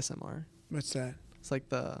it ASMR? What's that? It's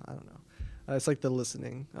like I don't know. It's like the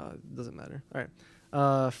listening. It doesn't matter. All right.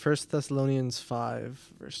 1 Thessalonians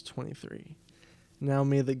 5, verse 23. Now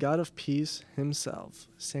may the God of peace himself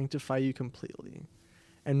sanctify you completely,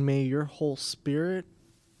 and may your whole spirit,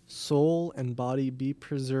 soul, and body be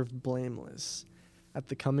preserved blameless at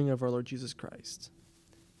the coming of our Lord Jesus Christ.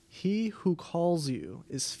 He who calls you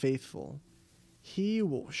is faithful. He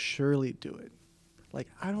will surely do it.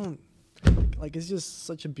 It's just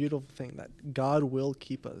such a beautiful thing that God will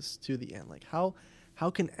keep us to the end. How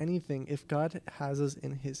can anything, if God has us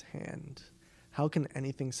in his hand, how can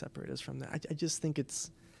anything separate us from that? I just think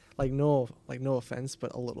it's no offense,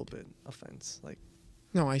 but a little bit offense.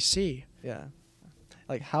 No, I see. Yeah.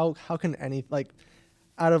 How can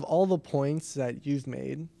out of all the points that you've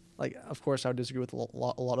made, of course I would disagree with a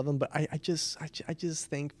lot of them, but I just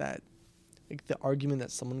think that the argument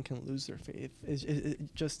that someone can lose their faith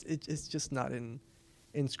it's just not in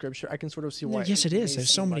scripture. I can sort of see why. Yes, it is.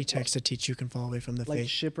 There's so many texts that teach you can fall away from the faith.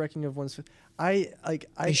 Shipwrecking of one's faith.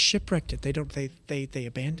 They shipwrecked it. They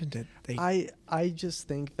abandoned it. I just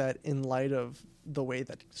think that in light of the way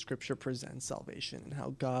that scripture presents salvation and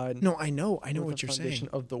how God. No, I know what you're saying.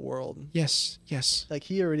 Of the world. Yes.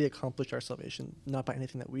 He already accomplished our salvation, not by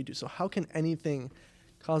anything that we do. So how can anything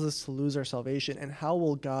cause us to lose our salvation? And how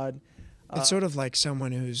will God? It's sort of like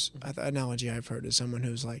someone who's, the analogy I've heard is someone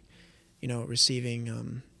who's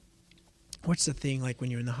receiving, what's the thing like when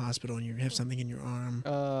you're in the hospital and you have something in your arm?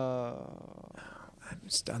 An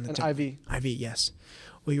IV. IV, yes.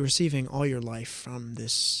 Well, you're receiving all your life from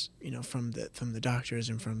this, from the doctors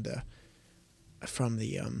and from the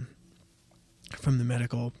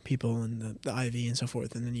medical people and the IV and so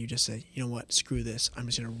forth, and then you just say, you know what, screw this, I'm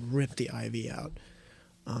just going to rip the IV out.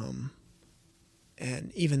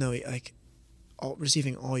 And even though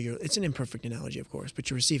receiving all your, it's an imperfect analogy, of course, but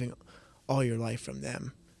you're receiving all your life from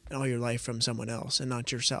them and all your life from someone else and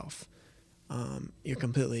not yourself. You're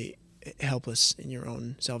completely helpless in your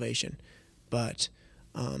own salvation, but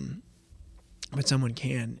someone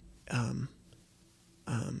can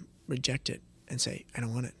reject it and say, I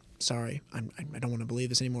don't want it. Sorry, I don't want to believe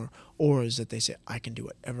this anymore. Or is that they say, I can do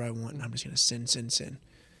whatever I want and I'm just going to sin.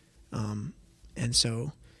 And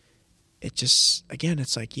so it just, again,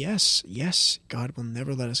 it's like, yes, God will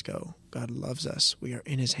never let us go. God loves us. We are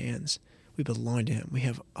in his hands. We belong to him. We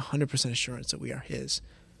have 100% assurance that we are his.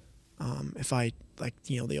 If I,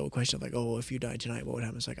 the old question of if you died tonight, what would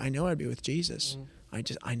happen? It's I know I'd be with Jesus.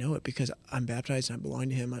 Mm-hmm. I know it because I'm baptized and I belong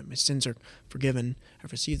to him. My sins are forgiven.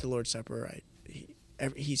 I've received the Lord's Supper.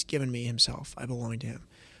 He's given me himself. I belong to him.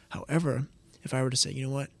 However, if I were to say, you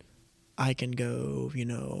know what, I can go,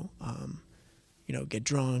 get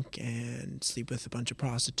drunk and sleep with a bunch of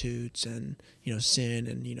prostitutes and, sin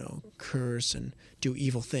and, curse and do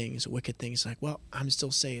evil things, wicked things, I'm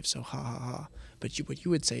still saved, so ha ha ha. But what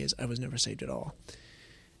you would say is, I was never saved at all.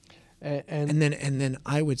 And then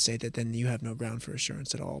I would say that then you have no ground for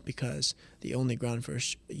assurance at all, because the only ground for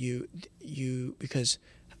because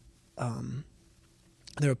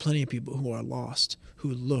there are plenty of people who are lost who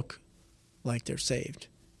look like they're saved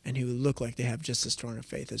and who look like they have just as strong a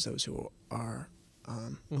faith as those who are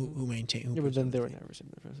who maintain. But then they were never saved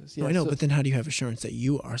in the first place. Yeah, no, I know, but then how do you have assurance that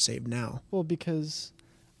you are saved now? Well, because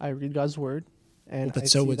I read God's word, and but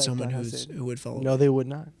so would someone who would follow. No, they would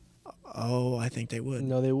not. Oh, I think they would.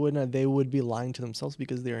 No, they would not. They would be lying to themselves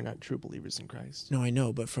because they are not true believers in Christ. No, I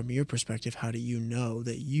know, but from your perspective, how do you know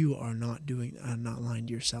that you are not lying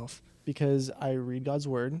to yourself? Because I read God's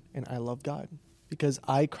word and I love God. Because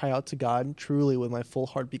I cry out to God truly with my full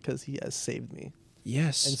heart because he has saved me.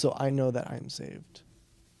 Yes. And so I know that I am saved.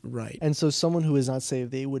 Right. And so someone who is not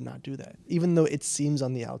saved, they would not do that. Even though it seems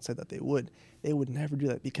on the outside that they would never do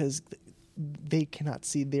that because they cannot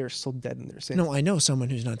see. They are so dead in their sins. No, I know someone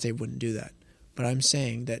who's not saved wouldn't do that. But I'm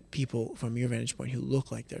saying that people from your vantage point who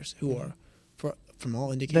look like theirs, who are, from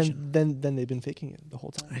all indication. Then they've been faking it the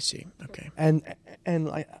whole time. I see. Okay. And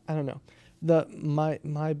I don't know.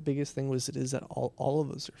 My biggest thing is that all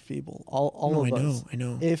of us are feeble. All of us. I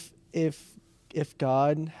know. If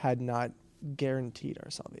God had not guaranteed our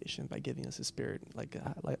salvation by giving us His Spirit,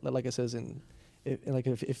 like it says in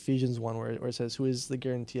Ephesians 1, where it says, "Who is the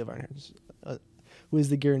guarantee of our inheritance? Who is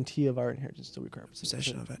the guarantee of our inheritance till we acquire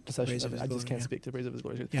possession of it?" Possession of it. I just can't speak to the praise of His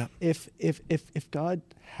glory. Yeah. If God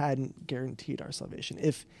hadn't guaranteed our salvation,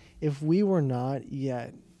 if we were not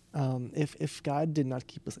yet, if God did not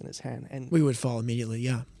keep us in His hand, and we would fall immediately.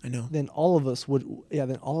 Yeah, I know. Then all of us would. Yeah,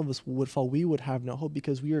 then all of us would fall. We would have no hope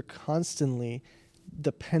because we are constantly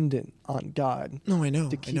dependent on God. No, I know.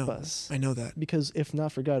 To keep us. I know that. Because if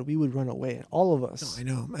not for God, we would run away. All of us. No, I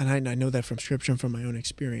know. And I know that from Scripture and from my own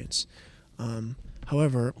experience.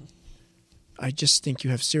 However, I just think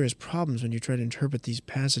you have serious problems when you try to interpret these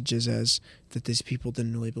passages as that these people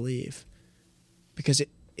didn't really believe. Because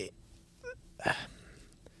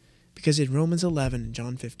because in Romans 11 and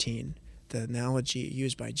John 15, the analogy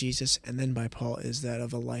used by Jesus and then by Paul is that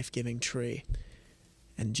of a life-giving tree.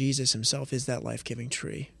 And Jesus himself is that life-giving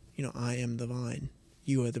tree. I am the vine,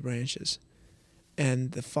 you are the branches.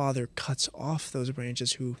 And the Father cuts off those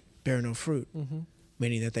branches who bear no fruit,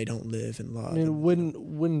 meaning that they don't live in love. I mean,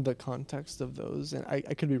 wouldn't the context of those, and I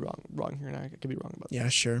could be wrong here, and I could be wrong about Yeah,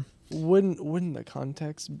 this. sure. Wouldn't the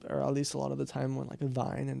context, or at least a lot of the time when like a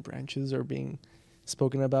vine and branches are being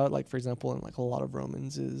spoken about, like for example, in like a lot of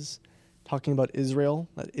Romans is talking about Israel,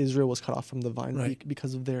 that Israel was cut off from the vine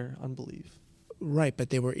because of their unbelief. Right, but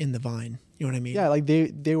they were in the vine. You know what I mean? Yeah, like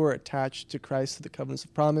they were attached to Christ, to the covenants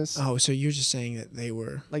of promise. Oh, so you're just saying that they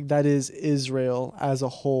were... Like that is Israel as a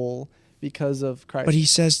whole because of Christ. But he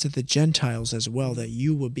says to the Gentiles as well that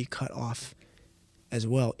you will be cut off as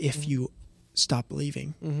well if you stop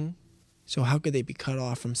believing. Mm-hmm. So how could they be cut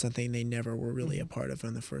off from something they never were really a part of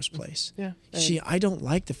in the first place? Yeah. See, I don't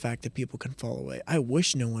like the fact that people can fall away. I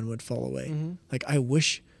wish no one would fall away. Like, I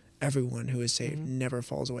wish everyone who is saved never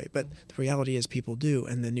falls away. But the reality is people do,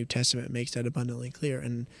 and the New Testament makes that abundantly clear.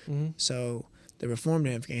 And so the Reformed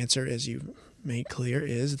answer, as you made clear,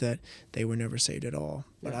 is that they were never saved at all.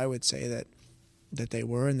 But I would say that they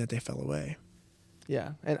were and that they fell away.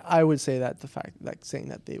 Yeah, and I would say that the fact, like saying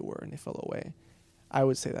that they were and they fell away, I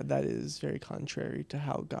would say that is very contrary to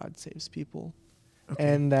how God saves people. Okay.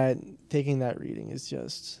 And that taking that reading is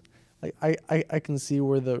just like I can see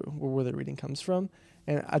where the reading comes from,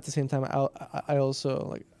 and at the same time I also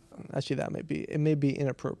like actually it may be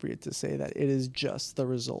inappropriate to say that it is just the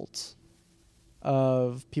result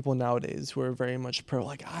of people nowadays who are very much pro,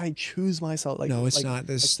 like I choose myself. Like no, it's like, not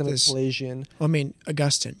this. Like this Pelagian. Well, I mean,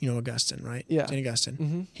 Augustine. You know Augustine, right? Yeah, Saint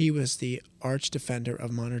Augustine. He was the arch defender of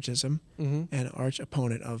monergism and arch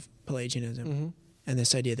opponent of Pelagianism, and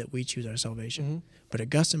this idea that we choose our salvation. But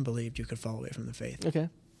Augustine believed you could fall away from the faith. Okay.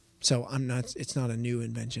 So it's not a new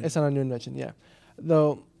invention. It's not a new invention, yeah.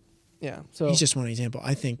 Though, yeah. So he's just one example.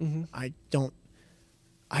 I think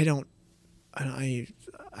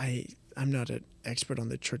I'm not an expert on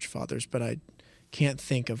the church fathers, but I can't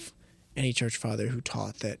think of any church father who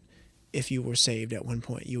taught that if you were saved at one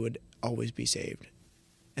point, you would always be saved,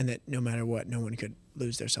 and that no matter what, no one could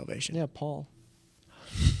lose their salvation. Yeah, Paul.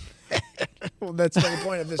 Well, that's not the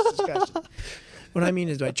point of this discussion. What I mean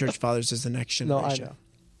is by church fathers is the next generation. No, I know.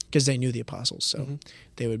 Because they knew the apostles, so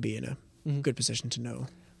they would be in a good position to know.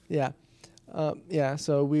 Yeah.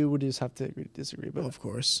 So we would just have to agree to disagree. But, well, of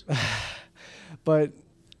course. But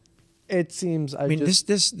it seems...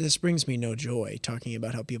 This brings me no joy, talking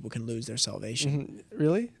about how people can lose their salvation.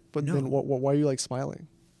 Really? But no. Then why are you, like, smiling?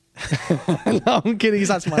 No, I'm kidding. He's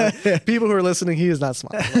not smiling. People who are listening, he is not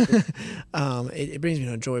smiling. It brings me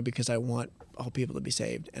no joy because I want all people to be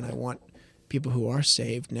saved, and I want people who are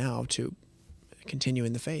saved now to continue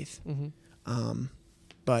in the faith.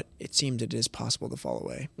 But it seems it is possible to fall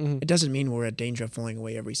away. It doesn't mean we're at danger of falling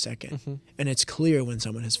away every second. And it's clear when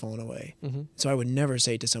someone has fallen away. So I would never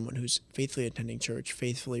say to someone who's faithfully attending church,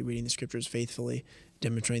 faithfully reading the scriptures, faithfully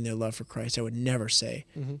demonstrating their love for Christ, I would never say,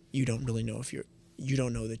 you don't really know you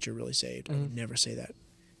don't know that you're really saved. I would never say that,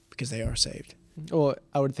 because they are saved. Well,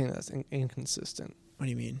 I would think that's inconsistent. What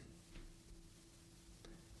do you mean?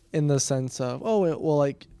 In the sense of,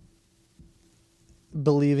 like,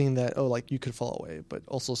 believing that, like, you could fall away, but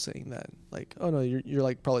also saying that, like, oh no, you're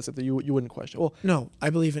like probably something you wouldn't question. Well, no,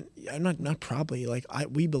 I believe in, I'm not probably, like,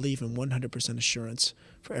 we believe in 100% assurance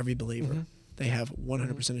for every believer. They have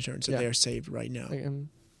 100% assurance that they are saved right now. Like, all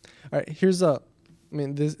right, here's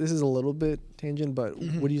this is a little bit tangent, but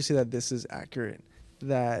would you say that this is accurate?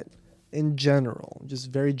 That in general,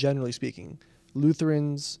 just very generally speaking,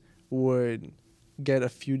 Lutherans would get a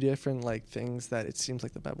few different, like, things that it seems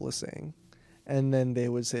like the Bible is saying, and then they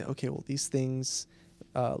would say, okay, well, these things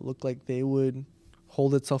look like they would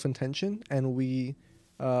hold itself in tension, and we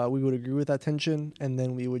would agree with that tension, and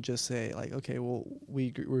then we would just say, like, okay, well,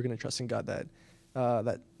 we're going to trust in God that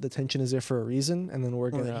the tension is there for a reason, and then we're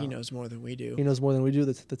gonna. He knows more than we do. He knows more than we do.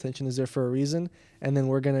 The tension is there for a reason, and then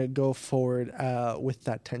we're gonna go forward with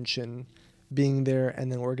that tension being there,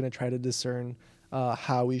 and then we're gonna try to discern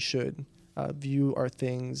how we should view our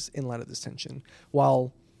things in light of this tension.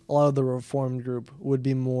 While a lot of the Reformed group would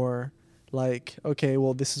be more like, okay,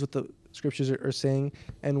 well, this is what the scriptures are saying,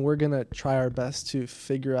 and we're gonna try our best to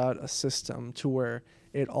figure out a system to where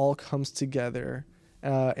it all comes together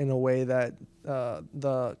in a way that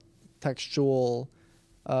the textual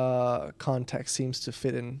context seems to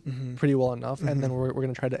fit in pretty well enough, and then we're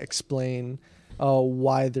going to try to explain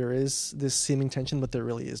why there is this seeming tension, but there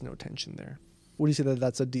really is no tension there. Would you say that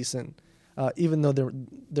that's a decent even though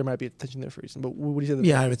there might be a tension there for a reason. But what do you say?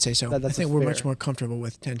 Yeah, I would say so. I That's think we're fair. much more comfortable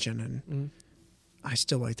with tension, and I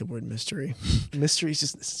still like the word mystery. Mystery is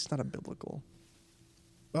just, it's just not a biblical.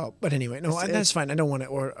 Well, but anyway, no, that's fine. I don't want to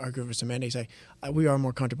argue over semantics. We are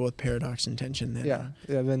more comfortable with paradox and tension than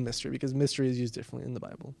than mystery, because mystery is used differently in the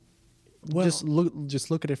Bible. Well, just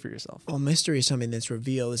look at it for yourself. Well, mystery is something that's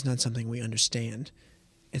revealed. It's not something we understand.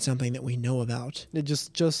 It's something that we know about.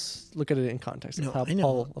 Just look at it in context of how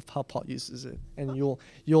Paul uses it, and you'll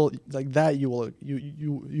like that. You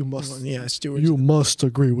must. Well, yeah, Stuart. You must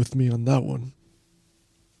agree with me on that one.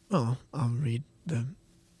 Well, I'll read the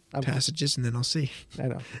passages and then I'll see. I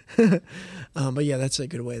know. But yeah, that's a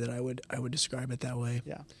good way that I would describe it that way.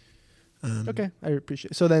 Yeah. Okay, I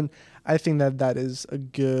appreciate it. So then I think that is a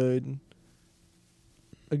good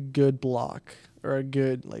block, or a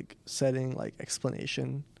good like setting, like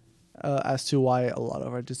explanation as to why a lot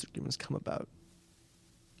of our disagreements come about.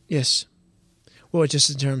 Yes. Well, just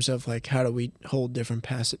in terms of like how do we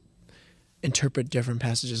interpret different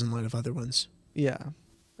passages in light of other ones. Yeah.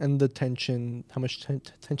 And the tension, how much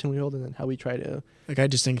tension we hold, and then how we try to... Like, I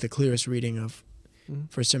just think the clearest reading of 1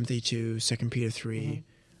 Timothy 2, 2 Peter 3,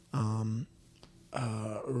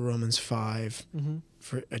 Romans 5,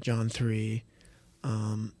 John 3,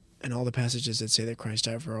 and all the passages that say that Christ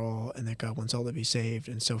died for all and that God wants all to be saved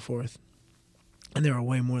and so forth. And there are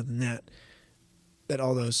way more than that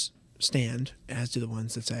all those stand, as do the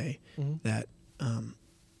ones that say that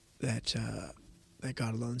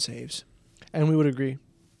God alone saves. And we would agree.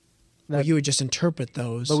 Well, you would just interpret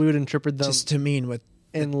those. But we would interpret them just to mean what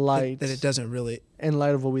in light that it doesn't really, in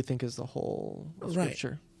light of what we think is the whole of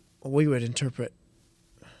Scripture. Well, we would interpret.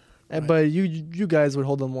 Right. But you guys would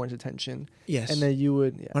hold them more into tension. Yes. And then you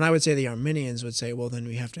would. Yeah. When I would say the Arminians would say, well, then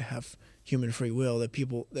we have to have human free will,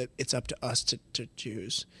 that it's up to us to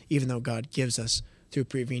choose, even though God gives us through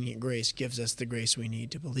prevenient grace, gives us the grace we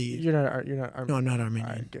need to believe. You're not Arminian. No, I'm not Arminian.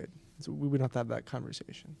 All right, good. So we would not have that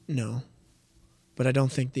conversation. No. But I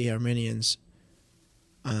don't think the Arminians.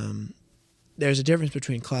 There's a difference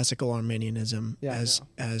between classical Arminianism as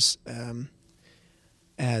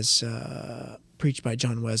preached by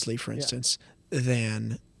John Wesley, for instance,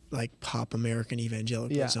 than like pop American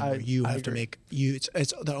evangelicalism, where you have to make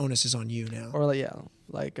it's the onus is on you now. Or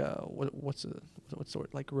what's the word,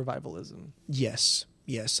 like revivalism? Yes.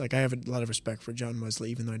 Like I have a lot of respect for John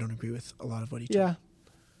Wesley, even though I don't agree with a lot of what he taught.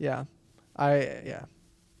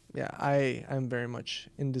 I'm very much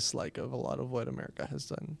in dislike of a lot of what America has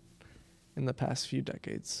done in the past few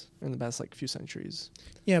decades, in the past few centuries.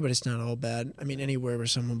 Yeah, but it's not all bad. I mean, anywhere where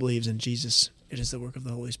someone believes in Jesus, it is the work of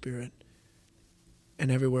the Holy Spirit.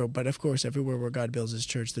 And everywhere where God builds his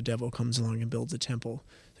church, the devil comes along and builds a temple.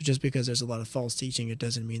 So just because there's a lot of false teaching, it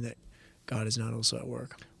doesn't mean that God is not also at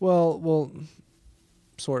work. Well,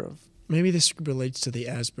 sort of. Maybe this relates to the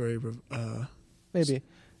Asbury. Maybe.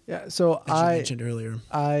 Yeah, so I mentioned earlier.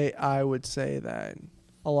 I would say that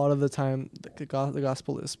a lot of the time the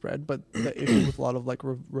gospel is spread, but the issue with a lot of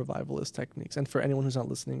revivalist techniques, and for anyone who's not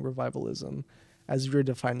listening, revivalism, as you're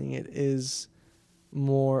defining it, is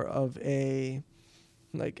more of a,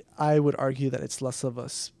 I would argue that it's less of a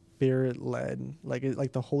spirit-led,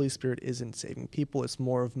 like the Holy Spirit isn't saving people. It's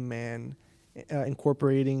more of man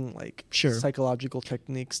incorporating psychological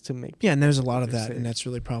techniques to make. Yeah, and there's a lot of that, saved. And that's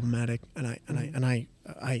really problematic. And I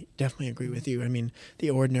definitely agree with you. I mean, the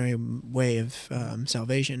ordinary way of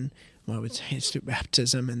salvation, I would say, is through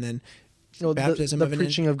baptism, and then baptism, the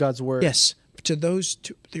preaching of God's word. Yes,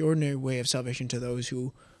 the ordinary way of salvation to those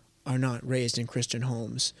who are not raised in Christian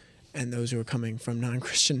homes, and those who are coming from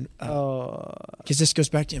non-Christian. Because this goes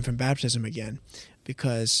back to infant baptism again,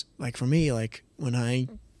 because for me, when I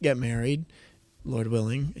get married, Lord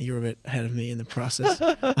willing, you're a bit ahead of me in the process.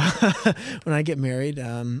 When I get married,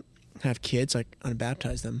 have kids, I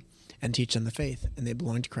baptize them and teach them the faith, and they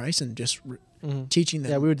belong to Christ, and just teaching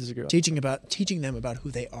them. Yeah, we would disagree. Teaching them about who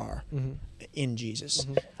they are in Jesus.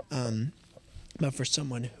 But for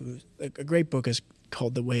someone who, a great book is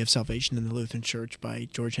called The Way of Salvation in the Lutheran Church by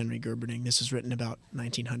George Henry Gerberding. This is written about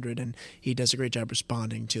 1900, and he does a great job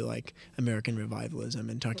responding to American revivalism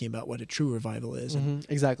and talking about what a true revival is.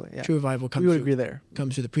 Exactly. Yeah. True revival comes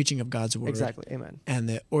through the preaching of God's word. Exactly. Amen. And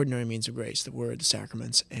the ordinary means of grace, the word, the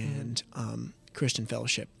sacraments, and Christian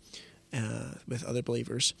fellowship with other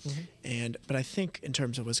believers. But I think in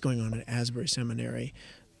terms of what's going on at Asbury Seminary,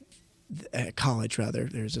 at college rather,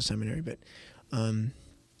 there's a seminary, but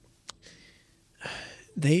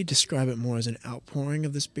they describe it more as an outpouring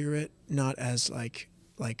of the Spirit, not as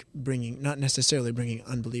not necessarily bringing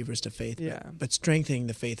unbelievers to faith, but strengthening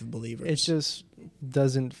the faith of believers. It just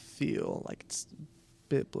doesn't feel like it's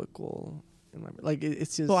biblical Like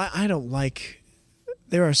it's just. Well, I don't like.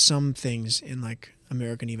 There are some things in like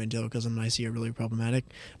American evangelicalism that I see are really problematic,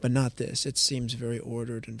 but not this. It seems very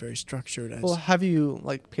ordered and very structured. Well, have you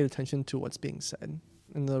like paid attention to what's being said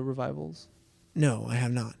in the revivals? No, I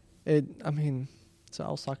have not. I mean, so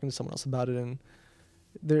I was talking to someone else about it, and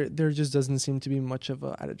there just doesn't seem to be much of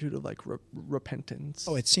an attitude of like repentance.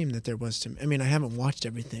 Oh, it seemed that there was some. I mean, I haven't watched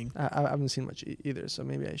everything. I haven't seen much either, so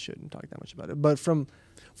maybe I shouldn't talk that much about it. But from,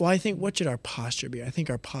 well, I think what should our posture be? I think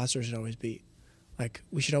our posture should always be, like,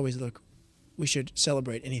 we should always look. We should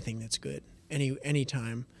celebrate anything that's good. Any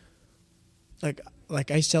time.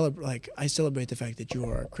 Like I celebrate the fact that you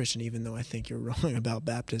are a Christian, even though I think you're wrong about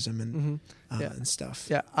baptism and and stuff.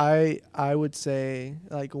 Yeah, I would say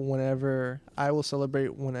like whenever I will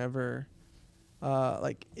celebrate whenever,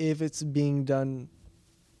 like if it's being done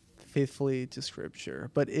faithfully to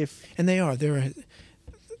Scripture. But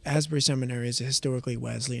Asbury Seminary is a historically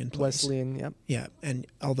Wesleyan place. Wesleyan, yep. Yeah, and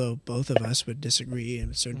although both of us would disagree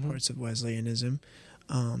in certain parts of Wesleyanism,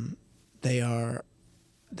 they have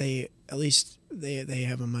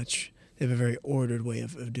a very ordered way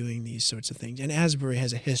of doing these sorts of things. And Asbury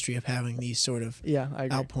has a history of having these sort of I agree.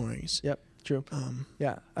 outpourings. Yep, true.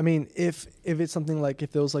 Yeah, I mean, if it's something like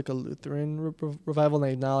if there was like a Lutheran revival,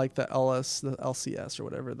 not like the LCS or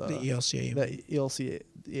whatever, the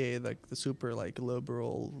ELCA, like the super like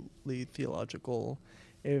liberally theological.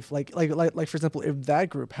 If like for example, if that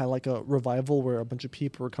group had like a revival where a bunch of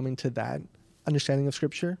people were coming to that understanding of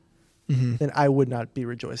Scripture, then I would not be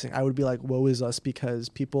rejoicing. I would be like, woe is us, because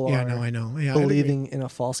people are believing in a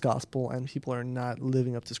false gospel and people are not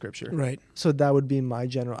living up to Scripture. Right. So that would be my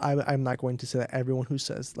general. I'm not going to say that everyone who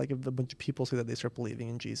says, like if a bunch of people say that they start believing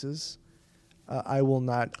in Jesus, I will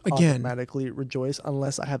not automatically rejoice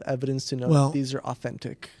unless I have evidence to know that these are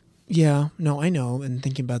authentic. Yeah, no, I know. And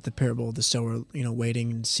thinking about the parable of the sower,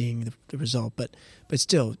 waiting and seeing the result. But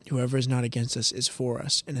still, whoever is not against us is for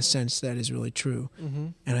us. In a sense, that is really true.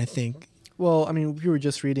 And I think... Well, I mean, we were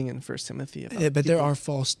just reading in 1 Timothy about but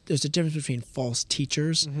there's a difference between false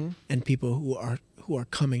teachers and people who are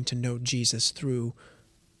coming to know Jesus through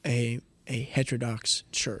a heterodox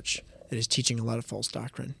church that is teaching a lot of false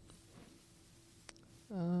doctrine.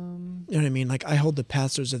 You know what I mean? Like, I hold the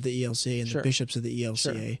pastors of the ELCA and the bishops of the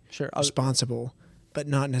ELCA responsible, but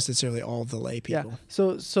not necessarily all of the lay people.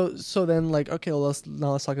 Yeah. So then, like, okay, well,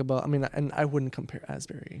 let's talk about. I mean, and I wouldn't compare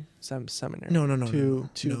Asbury Seminary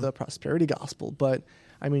to the prosperity gospel, but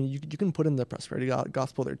I mean, you can put in the prosperity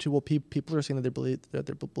gospel there too. Well, people are saying that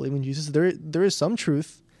they're believing in Jesus. There is some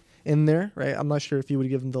truth in there, right? I'm not sure if you would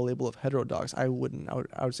give them the label of heterodox. I wouldn't.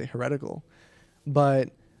 I would say heretical, but.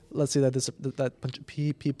 Let's say that that bunch of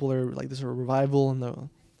people are like, there's a revival in the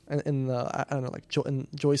I don't know, like in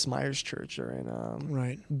Joyce Meyer's church or in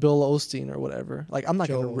Bill Osteen or whatever. Like, I'm not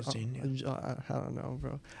going to. I don't know,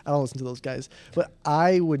 bro. I don't listen to those guys, but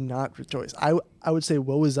I would not rejoice. I would say,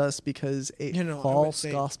 woe is us, because false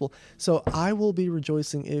gospel. So I will be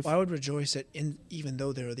rejoicing if I would rejoice that even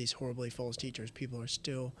though there are these horribly false teachers,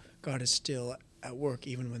 God is still at work,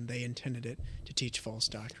 even when they intended it to teach false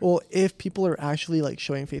doctrine. Well, if people are actually like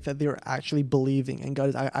showing faith, that they're actually believing and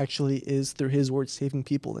God actually is through His word saving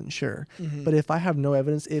people, then sure. But if I have no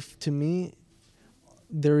evidence, if to me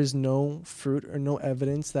there is no fruit or no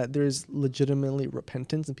evidence that there is legitimately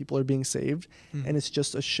repentance and people are being saved, and it's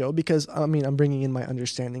just a show, because I mean, I'm bringing in my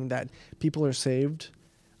understanding that people are saved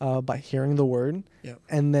by hearing the word,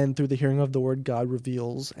 and then through the hearing of the word, God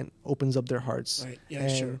reveals and opens up their hearts. Right. Yeah,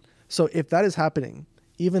 sure. So if that is happening,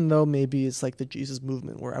 even though maybe it's like the Jesus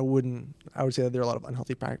movement, where I would say that there are a lot of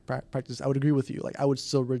unhealthy practices, I would agree with you. Like, I would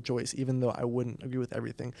still rejoice, even though I wouldn't agree with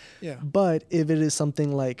everything. Yeah. But if it is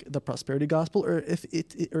something like the prosperity gospel, or if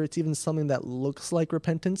it's even something that looks like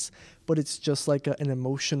repentance, but it's just like an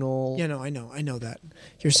emotional. Yeah, no, I know that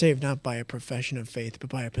you're saved not by a profession of faith, but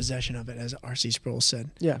by a possession of it, as R.C. Sproul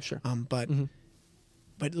said. Yeah, sure.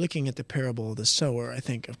 But looking at the parable of the sower, I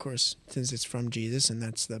think, of course, since it's from Jesus, and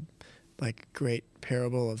that's the great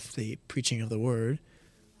parable of the preaching of the word,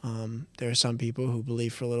 there are some people who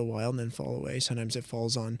believe for a little while and then fall away. Sometimes it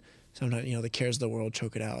falls on, sometimes the cares of the world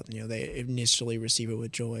choke it out. They initially receive it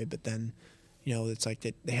with joy, but then, it's like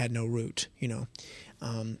they had no root.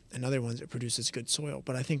 And other ones, it produces good soil.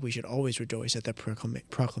 But I think we should always rejoice at the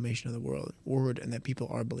proclamation of the word, and that people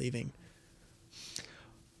are believing.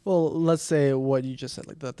 Well, let's say what you just said,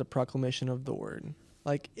 like the proclamation of the word.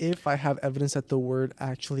 Like, if I have evidence that the word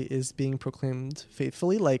actually is being proclaimed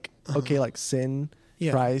faithfully, like, okay, like sin,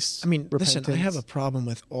 Christ, I mean, repentance. listen, I have a problem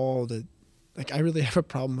with I really have a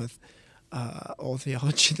problem with all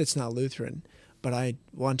theology that's not Lutheran, but I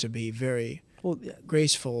want to be very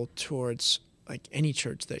graceful towards like any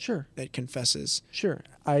church that Sure. that confesses Sure,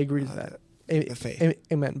 I agree with that. the faith.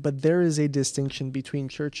 Amen. But there is a distinction between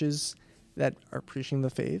churches that are preaching the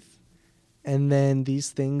faith, and then these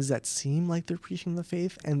things that seem like they're preaching the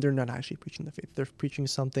faith, and they're not actually preaching the faith. They're preaching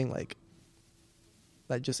something like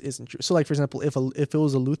that just isn't true. So, like for example, if it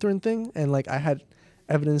was a Lutheran thing, and like I had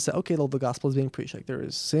evidence that okay, well, the gospel is being preached, like there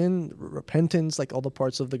is sin, repentance, like all the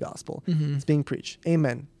parts of the gospel, it's being preached.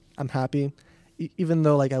 Amen. I'm happy. Even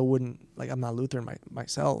though like I wouldn't, like I'm not Lutheran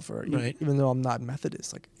myself, or Right. even though I'm not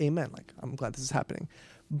Methodist, like amen, like I'm glad this is happening.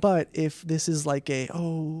 But if this is like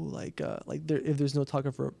if there's no talk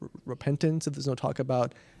of repentance, if there's no talk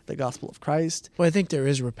about the gospel of Christ, Well, I think there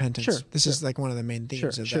is repentance. Sure, This sure. is like one of the main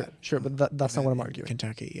themes of that. Sure, but that's not what I'm arguing.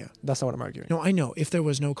 Kentucky, yeah. That's not what I'm arguing. No, I know. If there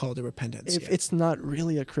was no call to repentance, If it's not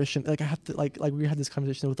really a Christian, like I have to like we had this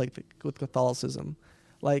conversation with with Catholicism,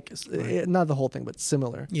 like not the whole thing, but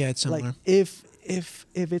similar. yeah, it's similar. Like if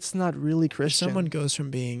it's not really If Christian, someone goes from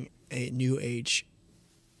being a New Age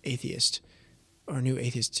atheist or a new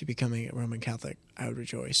atheist to becoming a Roman Catholic, I would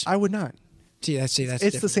rejoice. I would not. See, that's It's the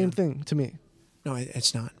different same now. thing to me. No,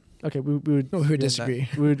 it's not. Okay, we would No, we would disagree on that.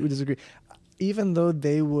 disagree. We would disagree. Even though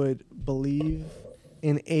they would believe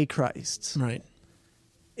in a Christ, Right.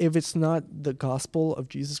 if it's not the gospel of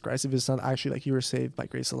Jesus Christ, if it's not actually like you were saved by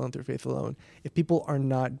grace alone through faith alone, if people are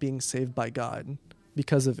not being saved by God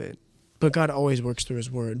because of it, But God always works through His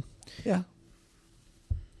Word. yeah,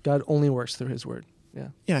 God only works through His Word. Yeah,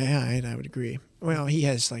 Yeah, I would agree. Well, He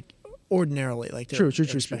has like ordinarily like True.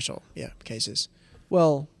 special cases.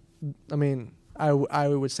 Well, I mean, I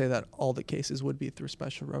would say that all the cases would be through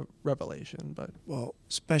special revelation, but Well,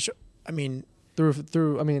 special. I mean,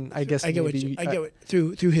 through I mean, I guess I get maybe, I get what,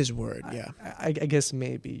 through His Word. Yeah. I guess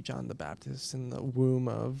maybe John the Baptist in the womb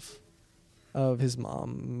of his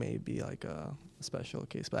mom may be like a special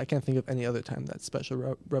case, but I can't think of any other time that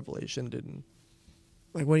special revelation didn't.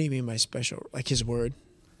 Like, what do you mean by special? Like His Word?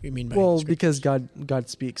 What do you mean by Well, scriptures? because God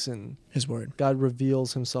speaks and His Word? God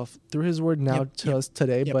reveals Himself through His Word now to us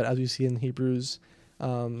today. Yep. But as we see in Hebrews,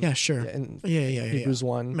 Yeah, sure. in Yeah. Hebrews I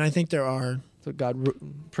 1, mean, I think there are. so God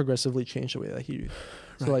progressively changed the way that He.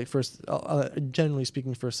 So, Right. like first, generally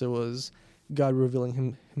speaking, first it was God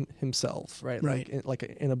revealing Himself, right? Right. Like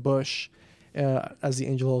in a bush, as the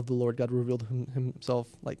angel of the Lord, God revealed Himself,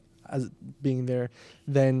 like as being there.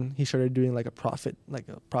 Then He started doing like a prophet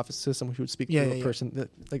system, which would speak to a person that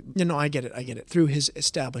like Yeah, no, I get it. Through His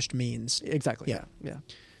established means. exactly. Yeah. Yeah.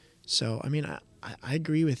 So, I mean, I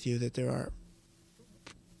agree with you that there are,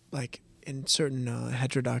 like, in certain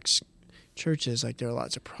heterodox churches, like, there are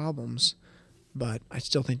lots of problems, but I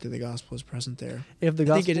still think that the gospel is present there. If the I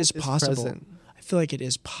gospel think it is possible. present, I feel like it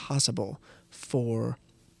is possible for,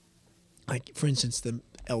 like, for instance, the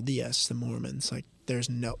LDS, the Mormons, like, there's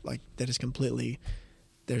no, like, that is completely,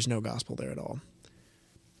 there's no gospel there at all.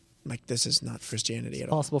 Like, this is not Christianity at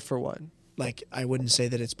all. possible for what? Like, I wouldn't say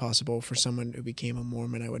that it's possible for someone who became a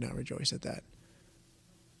Mormon. I would not rejoice at that.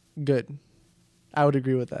 Good. I would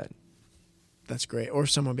agree with that. That's great. Or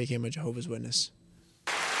if someone became a Jehovah's Witness.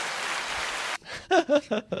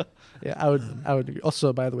 Yeah, I would agree.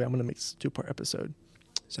 Also, by the way, I'm gonna make this a 2-part episode.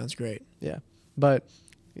 Sounds great. Yeah, but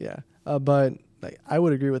like I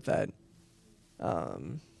would agree with that.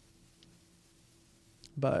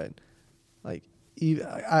 But like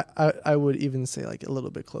I would even say like a little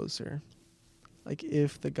bit closer. Like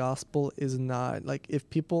if the gospel is not like if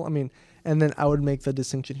people, I mean, and then I would make the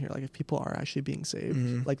distinction here. Like if people are actually being saved,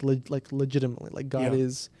 Mhm. like legitimately, like God Yeah.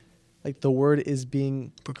 is, like the word is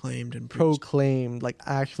being Proclaimed and preached. proclaimed, like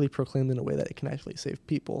actually proclaimed in a way that it can actually save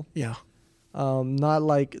people. Yeah. Not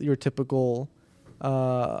like your typical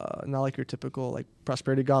like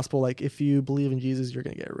prosperity gospel. Like if you believe in Jesus, you're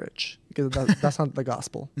gonna get rich, because that's not the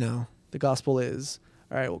gospel. No. The gospel is,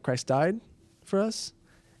 all right, well, Christ died for us,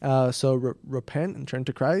 so repent and turn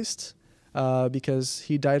to Christ, because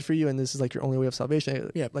He died for you, and this is like your only way of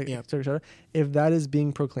salvation. Yeah, like yeah. et cetera, et cetera. If that is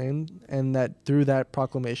being proclaimed, and that through that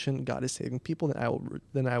proclamation God is saving people,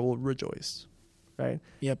 then I will rejoice, right?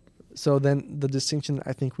 Yep. So then the distinction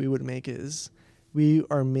I think we would make is we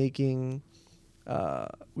are making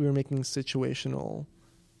situational,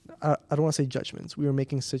 I don't want to say judgments. We were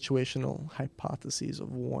making situational hypotheses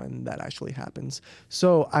of when that actually happens.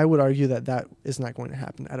 So I would argue that is not going to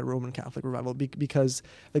happen at a Roman Catholic revival because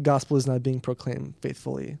the gospel is not being proclaimed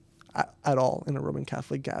faithfully at all in a Roman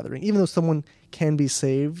Catholic gathering. Even though someone can be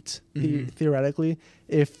saved theoretically,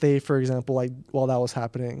 if they, for example, like while that was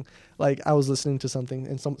happening, like I was listening to something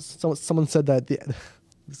and someone said that this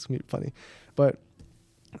is gonna be funny, but.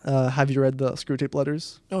 Have you read the Screwtape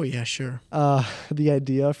Letters? Oh, yeah, sure. The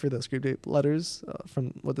idea for the Screwtape Letters,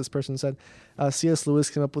 from what this person said, C.S. Lewis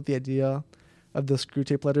came up with the idea of the Screw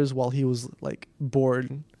Tape Letters while he was like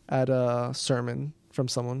bored at a sermon from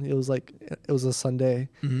someone. It was a Sunday.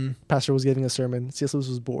 Mm-hmm. Pastor was giving a sermon. C.S. Lewis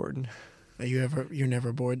was bored. You're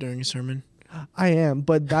never bored during a sermon? I am,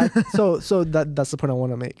 but that that's the point I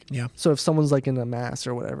want to make. Yeah. So if someone's like in a mass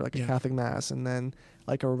or whatever, like a Yeah. Catholic mass, and then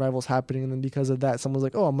like a revival's happening, and then because of that, someone's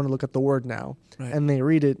like, "Oh, I'm going to look at the Word now," Right. and they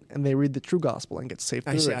read it, and they read the true gospel and get saved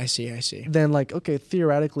through it. I see. Then like, okay,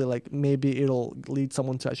 theoretically, like maybe it'll lead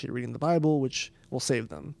someone to actually reading the Bible, which will save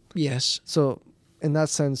them. Yes. So in that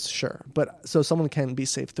sense, sure. But so someone can be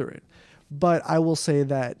saved through it. But I will say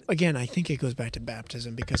that Again, I think it goes back to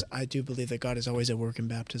baptism, because I do believe that God is always at work in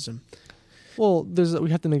baptism. well, we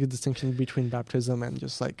have to make a distinction between baptism and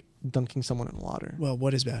just like dunking someone in water. Well,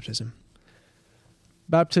 what is baptism?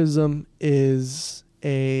 Baptism is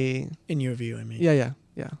a In your view, I mean. yeah,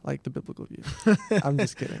 like the biblical view. I'm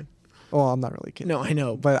just kidding. Well, I'm not really kidding. No, I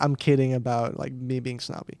know. But I'm kidding about like me being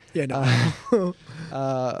snobby. Yeah, no.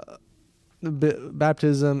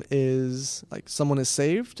 Baptism is like someone is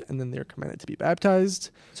saved and then they're commanded to be baptized.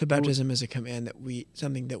 So baptism is a command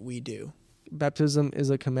something that we do. Baptism is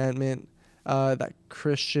a commandment that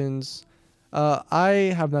Christians.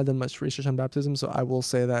 I have not done much research on baptism, so I will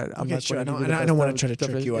say that I'm Okay, not sure. going to give you I the don't best want to try to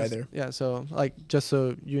trick you definition. either. Yeah, so like just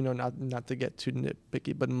so you know, not to get too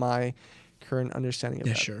nitpicky, but my current understanding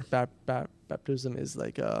of sure. baptism is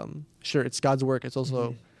like sure, it's God's work. It's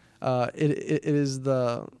also Mm-hmm. it is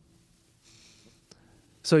the.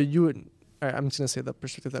 So you would. All right, I'm just gonna say the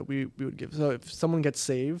perspective that we would give. So if someone gets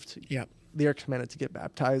saved, Yeah. they are commanded to get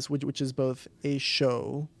baptized, which is both a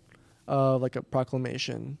show, like a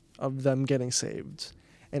proclamation of them getting saved,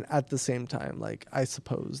 and at the same time, like I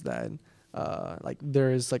suppose that like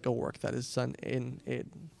there is like a work that is done in it,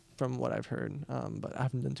 from what I've heard, but I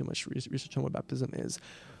haven't done too much research on what baptism is.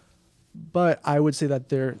 But I would say that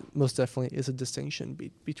there most definitely is a distinction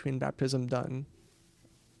between baptism done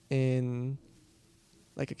in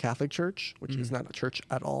like a Catholic church, which is not a church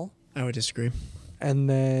at all, I would disagree. and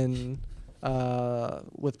then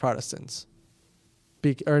with Protestants.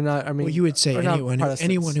 Or not, I mean, Well, you would say or not anyone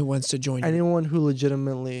Protestants. who wants to join. Anyone who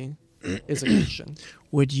legitimately is a Christian.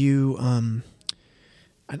 Would you?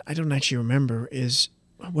 I don't actually remember.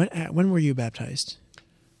 When were you baptized?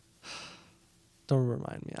 Don't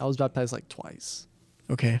remind me. I was baptized like twice.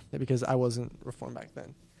 Okay. Because I wasn't Reformed back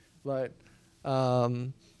then. But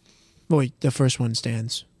Well, the first one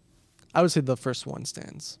stands. I would say the first one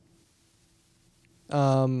stands.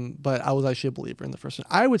 But I was actually a believer in the first one.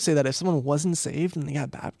 I would say that if someone wasn't saved and they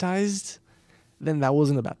got baptized, then that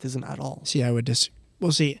wasn't a baptism at all. See, I would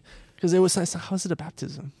Well, see, Because it was nice. How is it a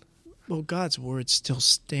baptism? well, God's word still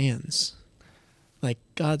stands. Like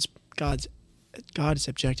God's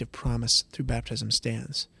objective promise through baptism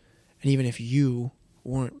stands, and even if you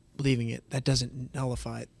weren't believing it, that doesn't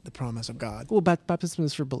nullify the promise of God. Well, baptism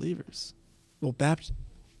is for believers. Well,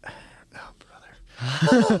 oh,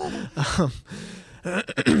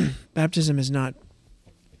 brother. Baptism is not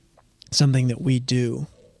something that we do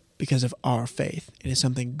because of our faith. It is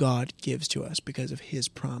something God gives to us because of his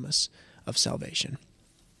promise of salvation.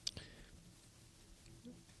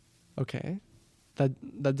 Okay.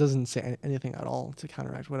 That doesn't say anything at all to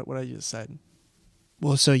counteract what I just said.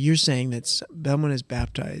 Well, so you're saying that someone is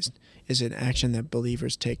baptized is an action that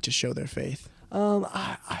believers take to show their faith. Is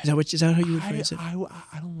that how you would phrase it? I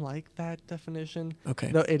don't like that definition.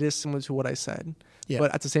 Okay. Though it is similar to what I said. Yeah.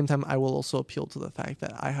 But at the same time, I will also appeal to the fact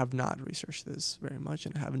that I have not researched this very much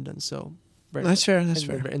and haven't done so. That's fair. That's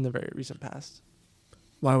fair. In the very recent past.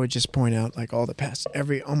 Well, I would just point out, like all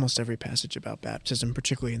the almost every passage about baptism,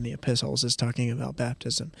 particularly in the epistles, is talking about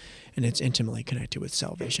baptism, and it's intimately connected with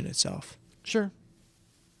salvation itself. Sure.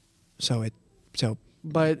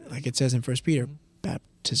 But like it says in 1 Peter,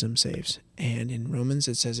 baptism saves, and in Romans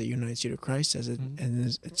it says it unites you to Christ, and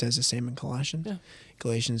it says the same in Colossians. Yeah.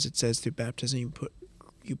 Galatians, it says through baptism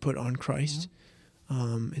you put on Christ.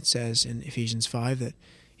 It says in Ephesians 5 that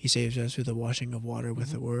he saves us through the washing of water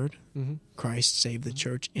with the word. Christ saved the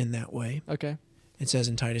church in that way. Okay. It says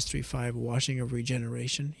in Titus 3:5, washing of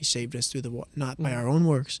regeneration. He saved us through not by our own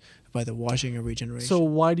works, but by the washing of regeneration. So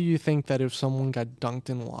why do you think that if someone got dunked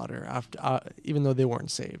in water after, even though they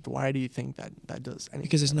weren't saved, why do you think that does anything?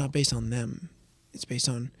 Because it's not based on them. It's based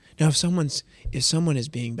on now. If someone is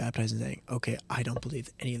being baptized and saying, "Okay, I don't believe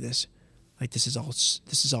any of this. Like this is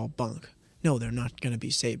all bunk." No, they're not going to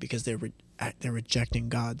be saved because they're rejecting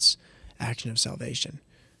God's action of salvation.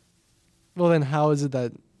 Well, then how is it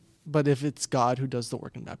that? But if it's God who does the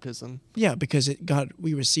work in baptism. Yeah, because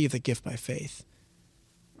we receive the gift by faith.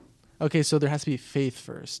 Okay, so there has to be faith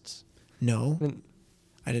first. No, Then,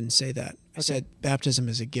 I didn't say that. I said baptism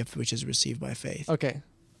is a gift which is received by faith. okay.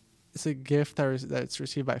 it's a gift that's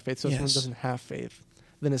received by faith. So if someone Yes. doesn't have faith,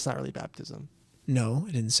 then it's not really baptism. No,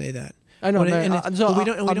 I didn't say that. I know. But man, and so we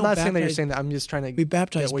don't- and we I'm don't not saying that you're baptize- saying that. I'm just trying to. We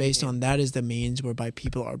baptize get what you based mean. on that is the means whereby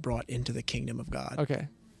people are brought into the kingdom of God. Okay.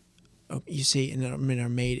 You see, and are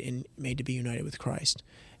made to be united with Christ.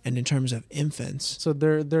 And in terms of infants, So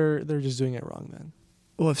they're just doing it wrong then.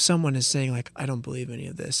 well, if someone is saying like, I don't believe any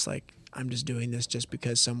of this, like I'm just doing this just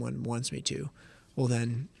because someone wants me to, well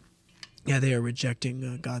then, yeah, they are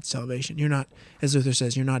rejecting God's salvation. You're not, as Luther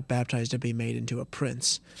says, you're not baptized to be made into a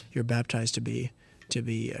prince. You're baptized to be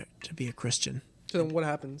a Christian. So then what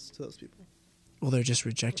happens to those people? Well, they're just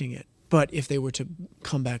rejecting it. But if they were to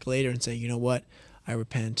come back later and say, you know what, I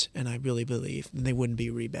repent and I really believe, then they wouldn't be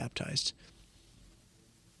rebaptized.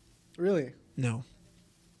 Really? No.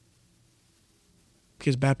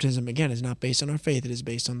 Because baptism, again, is not based on our faith. It is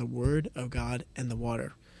based on the Word of God and the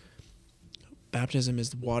water. Baptism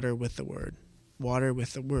is water with the Word. Water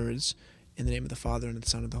with the words in the name of the Father and of the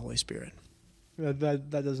Son and of the Holy Spirit. That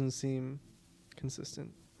doesn't seem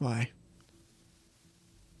consistent. Why?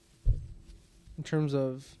 In terms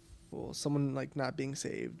of, well, someone like not being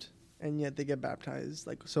saved and yet they get baptized.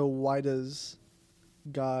 Like, so why does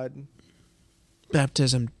God?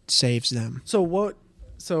 Baptism saves them. So what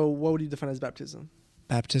would you define as baptism?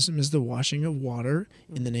 Baptism is the washing of water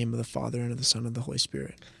in the name of the Father and of the Son and of the Holy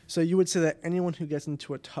Spirit. So you would say that anyone who gets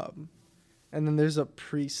into a tub, and then there's a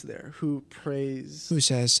priest there who prays. Who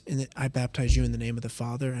says, I baptize you in the name of the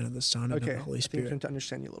Father and of the Son and Okay, of the Holy I think I'm Spirit. trying to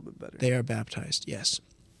understand you a little bit better. They are baptized, yes.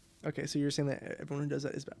 Okay, so you're saying that everyone who does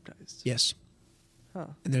that is baptized. Yes. Huh.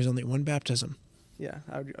 And there's only one baptism. Yeah,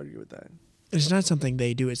 I would agree with that. It's not something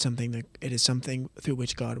they do. It's something that it is something through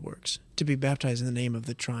which God works. To be baptized in the name of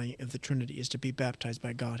the Trinity is to be baptized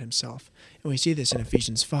by God Himself, and we see this in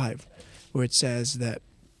Ephesians 5, where it says that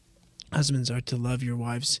husbands are to love your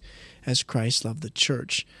wives as Christ loved the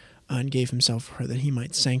church, and gave Himself for her that He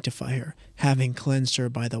might sanctify her, having cleansed her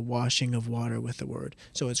by the washing of water with the word.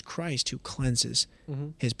 So it's Christ who cleanses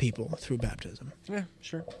His people through baptism, Yeah,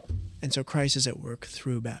 sure. and so Christ is at work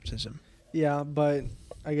through baptism. Yeah, but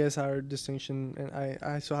I guess our distinction, and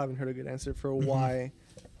I still haven't heard a good answer for why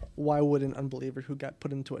would an unbeliever who got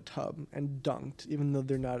put into a tub and dunked, even though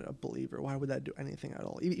they're not a believer, why would that do anything at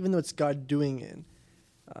all? Even though it's God doing it,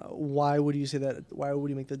 why would you say that? Why would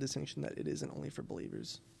you make the distinction that it isn't only for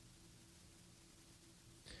believers?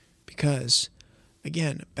 Because,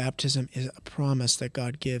 again, baptism is a promise that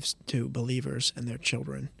God gives to believers and their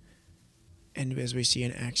children. And as we see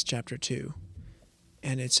in Acts chapter 2,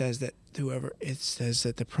 and it says that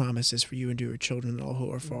the promise is for you and to your children and all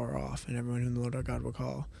who are far off, and everyone whom the Lord our God will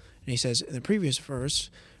call. And he says in the previous verse,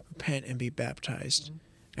 repent and be baptized,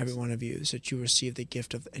 every one of you, so that you receive the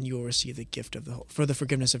gift of, and you will receive the gift of for the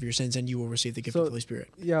forgiveness of your sins, and you will receive the gift of the Holy Spirit.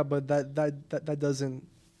 Yeah, but that doesn't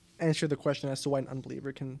answer the question as to why an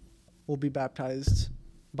unbeliever will be baptized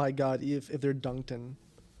by God if they're dunked in.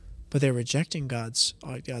 But they're rejecting God's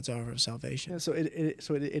offer of salvation. Yeah, so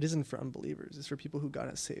it isn't for unbelievers. It's for people who God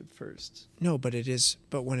has saved first. No, but it is.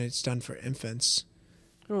 But when it's done for infants,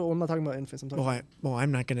 Oh, I'm not talking about infants. I'm talking.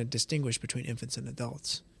 I'm not going to distinguish between infants and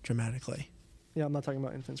adults dramatically. Yeah, I'm not talking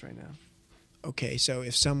about infants right now. Okay, so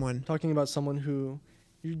if someone, I'm talking about someone who,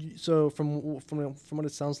 so from what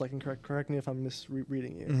it sounds like, and correct me if I'm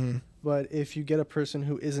misreading you, but if you get a person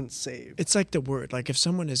who isn't saved, it's like the word. Like if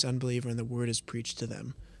someone is unbeliever and the word is preached to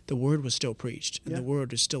them, the word was still preached, and the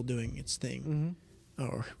word is still doing its thing,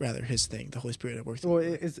 or rather, His thing. The Holy Spirit at work. Well,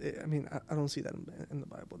 I don't see that in the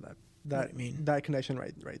Bible. That connection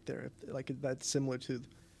right there, like that's similar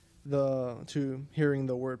to hearing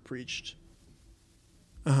the word preached.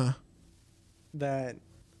 That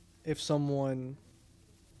if someone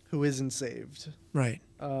who isn't saved, right?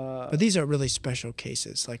 But these are really special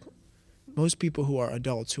cases. Like most people who are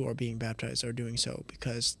adults who are being baptized are doing so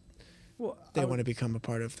because they want to become a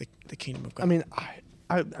part of the kingdom of God. I mean,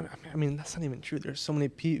 I mean that's not even true. There's so many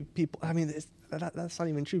people. I mean, that's not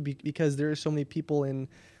even true because there are so many people in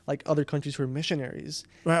like other countries who are missionaries.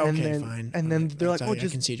 Right. And okay. then, Fine. And then they're like, I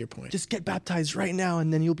just concede your point. Just get baptized right now,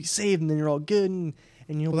 and then you'll be saved, and then you're all good, and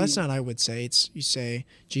you'll. Well, that's not. I would say you say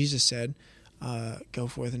Jesus said, "Go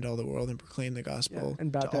forth into all the world and proclaim the gospel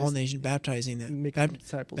and to all nations, baptizing them,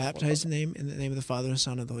 baptize in the name of the Father and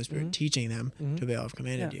Son and the Holy Spirit, teaching them to obey all I've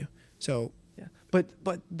commanded you." So. Yeah. But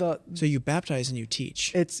so you baptize and you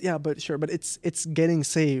teach. It's but it's getting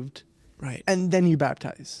saved, right? And then you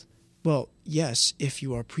baptize. Well, yes, if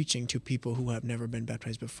you are preaching to people who have never been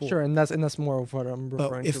baptized before. Sure, and that's more of what I'm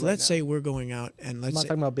referring to. But if let's say we're going out and I'm not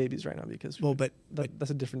talking about babies right now because but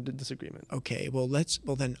that's a different disagreement. Okay, well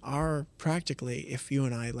then practically if you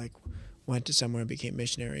and I like went to somewhere and became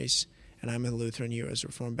missionaries and I'm a Lutheran, you as a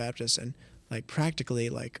Reformed Baptist, and like practically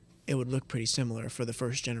like it would look pretty similar for the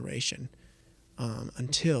first generation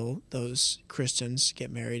until those Christians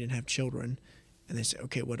get married and have children, and they say,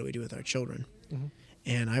 okay, what do we do with our children? Mm-hmm.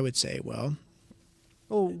 And I would say, well,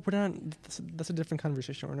 we're not. That's a different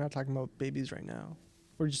conversation. We're not talking about babies right now.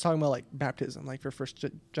 We're just talking about like baptism, like for first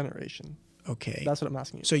generation. okay. That's what I'm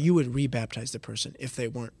asking you. So you would rebaptize the person if they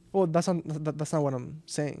weren't. Well, that's not what I'm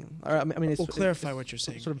saying. I mean, it's, clarify what you're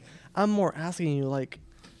saying. Sort of, I'm more asking you like,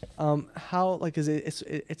 how like is it?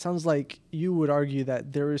 It sounds like you would argue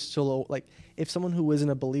that there is still like if someone who isn't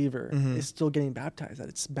a believer is still getting baptized, that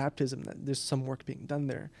it's baptism, that there's some work being done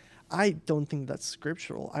there. I don't think that's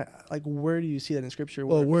scriptural. Like where do you see that in scripture?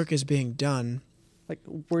 Well, work is being done, like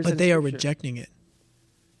where's but they are rejecting it,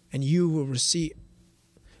 and you will receive.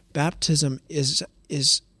 Baptism is.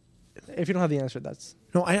 If you don't have the answer, that's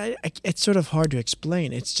No, I it's sort of hard to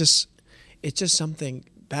explain. It's just something.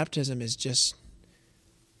 Baptism is just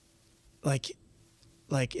like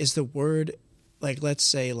is the word like, let's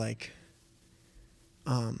say like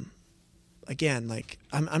again, like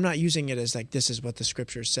I'm not using it as like this is what the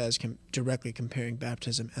scripture says, directly comparing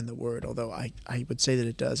baptism and the word, although I would say that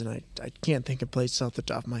it does, and I can't think of places off the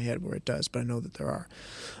top of my head where it does, but I know that there are.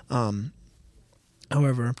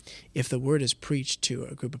 However, if the word is preached to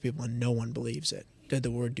a group of people and no one believes it, did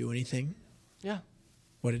the word do anything? yeah.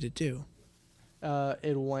 What did it do?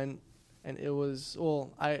 It went, and it was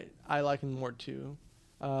I liken more to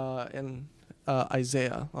in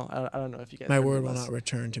Isaiah. Well, I don't know if you guys. My heard word of will this. not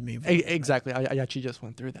return to me. Exactly. I actually just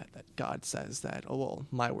went through that God says that,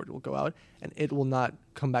 my word will go out and it will not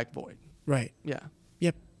come back void. Right. Yeah.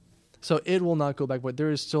 Yep. So it will not go back void. There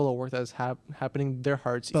is still a work that is happening in their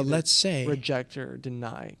hearts. But let's say reject or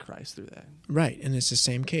deny Christ through that. Right, and it's the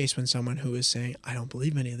same case when someone who is saying, I don't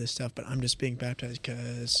believe any of this stuff, but I'm just being baptized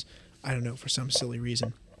because, I don't know, for some silly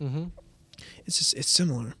reason. Mm-hmm. It's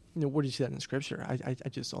similar. Where do you see that in Scripture? I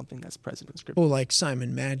just don't think that's present in Scripture. Well, like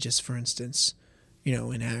Simon Magus, for instance,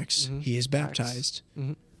 in Acts, he is baptized.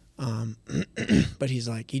 Mm-hmm. But he's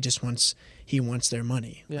like, he wants their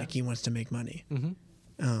money. Yeah. Like he wants to make money. Mm-hmm.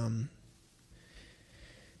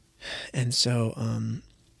 And so,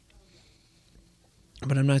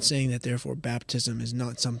 but I'm not saying that therefore baptism is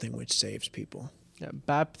not something which saves people. Yeah,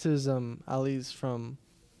 baptism, at least from,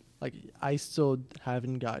 like, I still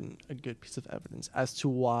haven't gotten a good piece of evidence as to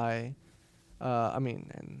why,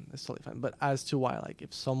 and it's totally fine, but as to why, like,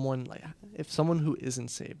 if someone who isn't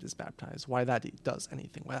saved is baptized, why that does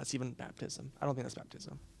anything, why that's even baptism. I don't think that's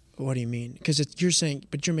baptism. What do you mean? Because you're saying,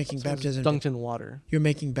 but you're making baptism dunked in water. You're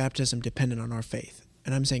making baptism dependent on our faith,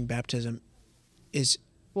 and I'm saying baptism is.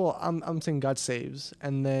 Well, I'm saying God saves,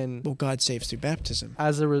 and then. Well, God saves through baptism.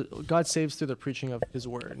 God saves through the preaching of His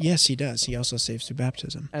word. Yes, He does. He also saves through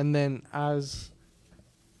baptism. And then, after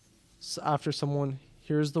someone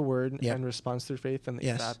hears the word and responds through faith, and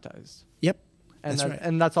they're baptized. Yep. And that's right.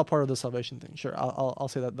 And that's all part of the salvation thing. Sure, I'll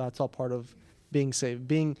say that that's all part of being saved.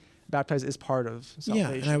 Being baptized is part of salvation.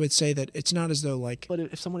 Yeah, and I would say that it's not as though like. But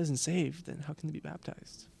if someone isn't saved, then how can they be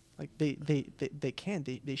baptized? Like they can't.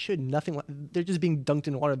 They should. Nothing. They're just being dunked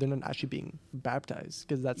in water. They're not actually being baptized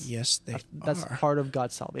because that's part of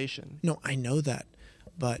God's salvation. No, I know that,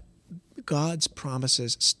 but God's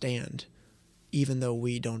promises stand, even though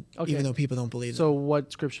we don't. Okay. Even though people don't believe. So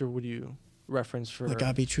what scripture would you reference for? Let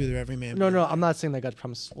God be true to every man. No, I'm not saying that God's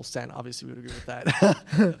promises will stand. Obviously, we would agree with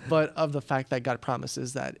that. But of the fact that God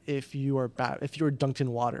promises that if you are dunked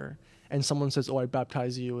in water and someone says, "Oh, I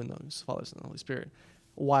baptize you in the Father, Son, and the Holy Spirit,"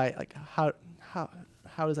 why? Like how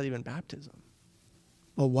is that even baptism?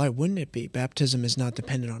 Well, why wouldn't it be? Baptism is not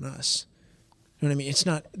dependent on us. You know what I mean? It's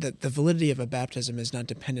not the validity of a baptism is not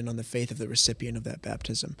dependent on the faith of the recipient of that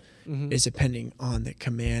baptism. Mm-hmm. It's depending on the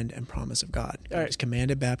command and promise of God. God has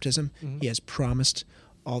commanded baptism. Mm-hmm. He has promised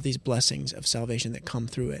all these blessings of salvation that come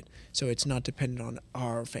through it. So it's not dependent on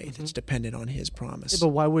our faith. Mm-hmm. It's dependent on His promise.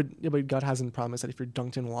 Yeah, but God hasn't promised that if you're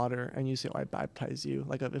dunked in water and you say, "Oh, I baptize you,"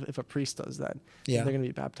 like if a priest does that, they're going to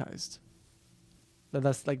be baptized.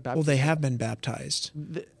 That's like baptism. Well, they have been baptized,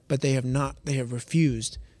 but they have not. They have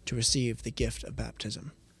refused to receive the gift of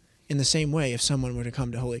baptism. In the same way, if someone were to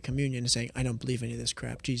come to Holy Communion and saying, "I don't believe any of this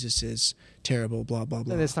crap. Jesus is terrible,ble, blah blah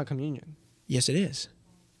blah," then it's not communion. Yes, it is.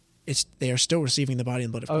 They are still receiving the body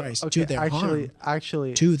and blood of Christ to their harm.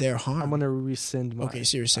 Actually, to their harm. I'm going to rescind my. Okay,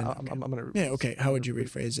 so you're rescinding. I'm going to. Yeah. Okay. How would you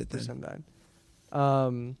rephrase it then? Rescind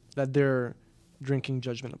that. That they're drinking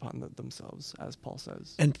judgment upon themselves, as Paul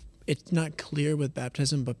says. And it's not clear with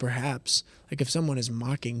baptism, but perhaps, like, if someone is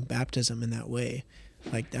mocking baptism in that way,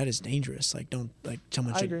 like, that is dangerous. Like,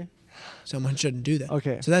 someone should. I agree. Someone shouldn't do that.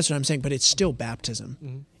 Okay. So that's what I'm saying. But it's still baptism.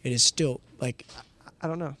 Mm-hmm. It is still like. I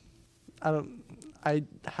don't know. I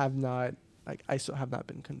have not. Like, I still have not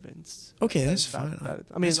been convinced. Okay, that's fine.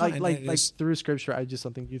 I mean, That's fine. like through scripture, I just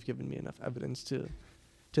don't think you've given me enough evidence to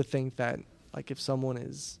think that, like, if someone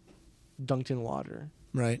is dunked in water,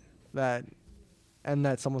 Right. that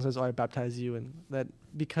someone says, "Oh, I baptize you," and that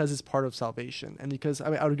because it's part of salvation, and because I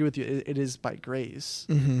would agree with you, it is by grace.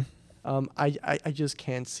 Mm-hmm. I just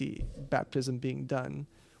can't see baptism being done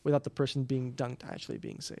without the person being dunked actually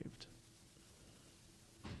being saved.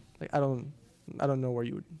 Like, I don't know where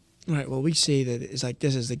you would. Right. Well, we see that it's like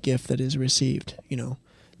this is the gift that is received.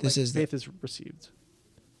 This is faith is received.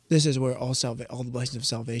 This is where all the blessings of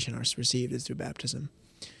salvation are received is through baptism.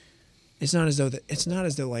 It's not as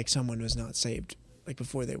though like someone was not saved like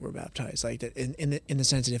before they were baptized, like that in the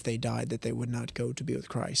sense that if they died that they would not go to be with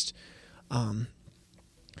Christ.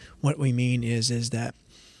 What we mean is that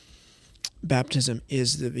baptism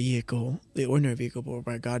is the vehicle, the ordinary vehicle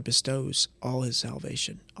whereby God bestows all His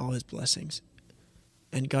salvation, all His blessings.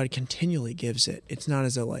 And God continually gives it. It's not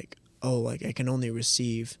as though like I can only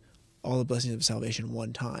receive all the blessings of salvation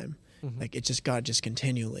one time. Mm-hmm. Like it's just God just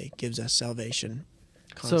continually gives us salvation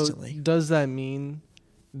constantly. So does that mean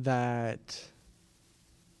that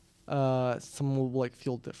someone will like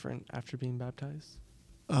feel different after being baptized?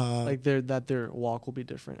 Like their walk will be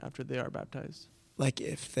different after they are baptized? Like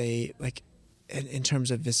if they like in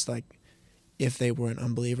terms of this, like if they were an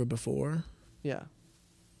unbeliever before? Yeah.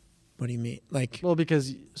 What do you mean? Like, well,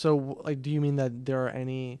 because so like, do you mean that there are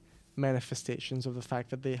any manifestations of the fact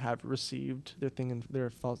that they have received their thing and their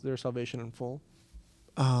salvation in full?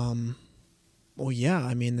 Well, yeah.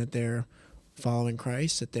 I mean that they're following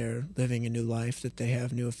Christ, that they're living a new life, that they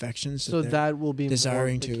have new affections. So that will be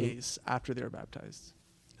desiring more the case after they're baptized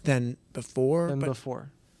than before.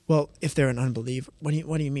 Before. Well, if they're an unbeliever, what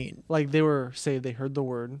do you mean? Like they were saved, they heard the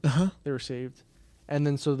word, they were saved, and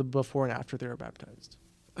then so the before and after they were baptized.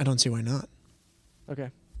 I don't see why not. Okay.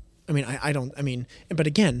 I mean, I don't. I mean, but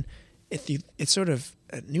again, it's sort of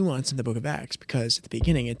a nuance in the Book of Acts because at the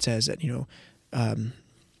beginning it says that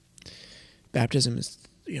baptism is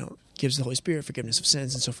gives the Holy Spirit forgiveness of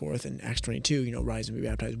sins and so forth. In Acts 22, rise and be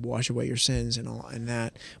baptized, wash away your sins and all and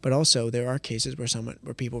that. But also there are cases where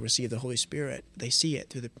people receive the Holy Spirit. They see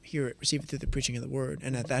it receive it through the preaching of the word,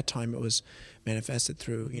 and at that time it was manifested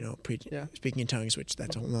through speaking in tongues, which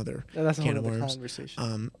that's a whole other can of worms.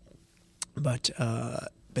 Conversation. But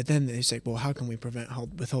then they say, well, how can we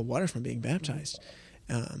withhold water from being baptized?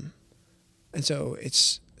 And so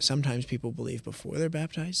it's sometimes people believe before they're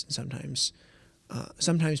baptized, and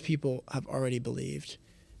sometimes people have already believed,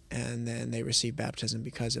 and then they receive baptism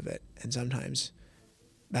because of it. And sometimes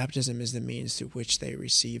baptism is the means through which they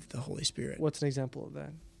receive the Holy Spirit. What's an example of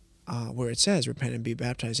that? Where it says, repent and be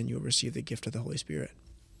baptized, and you will receive the gift of the Holy Spirit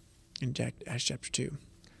in Acts chapter 2.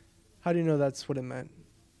 How do you know that's what it meant?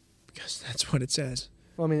 Because that's what it says.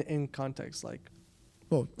 Well, I mean, in context, like...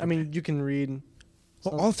 Well, I mean, you can read...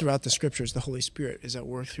 Well, all throughout the Scriptures, the Holy Spirit is at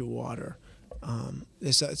work through water.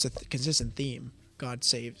 It's a consistent theme. God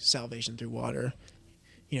saves salvation through water.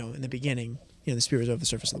 In the beginning, the Spirit was over the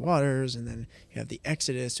surface of the waters, and then you have the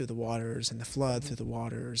Exodus through the waters, and the flood through the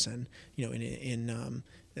waters, and in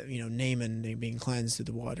Naaman being cleansed through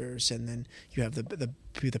the waters, and then you have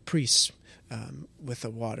the priests with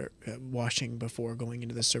the water washing before going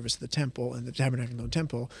into the service of the temple and the tabernacle and the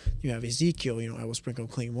temple. You have Ezekiel, I will sprinkle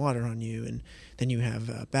clean water on you, and then you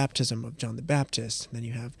have baptism of John the Baptist, and then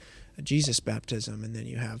you have Jesus' baptism, and then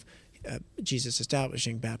you have Jesus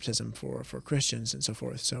establishing baptism for Christians and so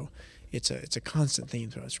forth. So it's a constant theme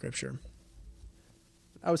throughout Scripture.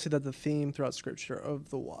 I would say that the theme throughout Scripture of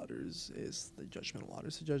the waters is the judgment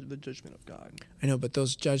waters, the judgment of God. I know, but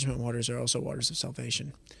those judgment waters are also waters of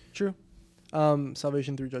salvation. True.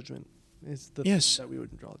 Salvation through judgment is the thing that we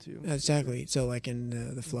would draw to. Exactly. So like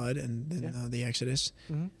in the flood and then the Exodus.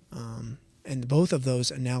 Mm-hmm. And both of those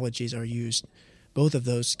analogies are used. Both of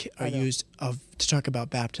those are used to talk about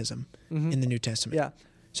baptism in the New Testament. Yeah.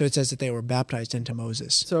 So it says that they were baptized into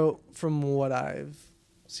Moses. So from what I've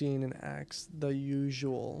seen in Acts, the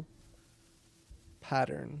usual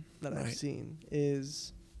pattern that I've seen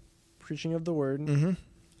is preaching of the word,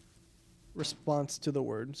 response to the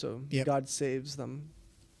word. So God saves them.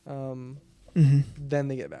 Then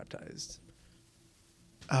they get baptized.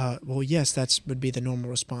 Well, yes, that would be the normal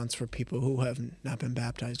response for people who have not been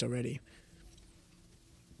baptized already.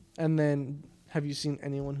 And then, have you seen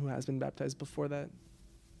anyone who has been baptized before that?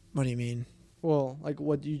 What do you mean? Well, like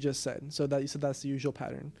what you just said. So that you said that's the usual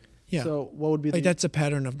pattern. Yeah. So what would be that's a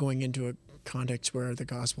pattern of going into a context where the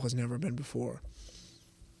gospel has never been before.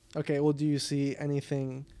 Okay. Well, do you see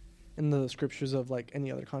anything in the scriptures of like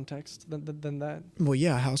any other context than that? Well,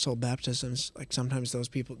 yeah, household baptisms, like sometimes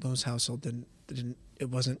those household didn't, it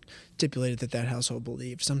wasn't stipulated that household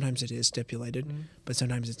believed. Sometimes it is stipulated, but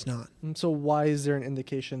sometimes it's not. And so why is there an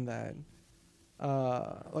indication that,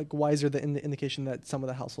 why is there the indication that some of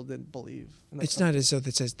the household didn't believe? It's not as though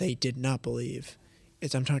that says they did not believe.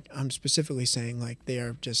 I'm specifically saying like they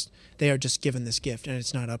are just given this gift and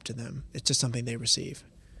it's not up to them. It's just something they receive.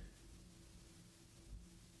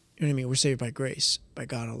 You know what I mean? We're saved by grace, by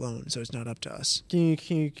God alone, so it's not up to us. Can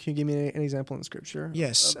you give me an example in Scripture?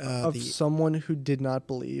 Yes. Of someone who did not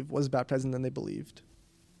believe, was baptized, and then they believed?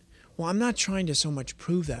 Well, I'm not trying to so much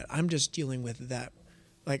prove that. I'm just dealing with that.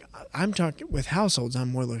 Like, I'm talking with households,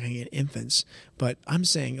 I'm more looking at infants. But I'm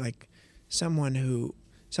saying, like, someone who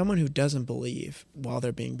doesn't believe while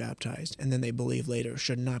they're being baptized and then they believe later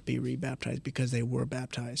should not be rebaptized because they were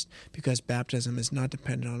baptized, because baptism is not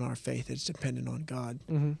dependent on our faith, it's dependent on God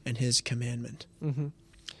and his commandment.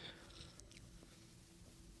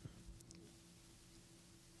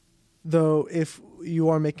 Though if you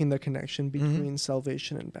are making the connection between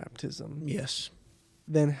salvation and baptism, yes,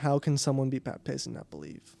 then how can someone be baptized and not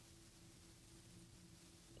believe?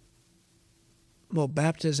 Well,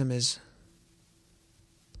 baptism is...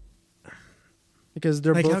 Because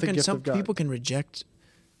they're like, both how a can gift some of God. people can reject?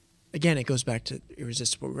 Again, it goes back to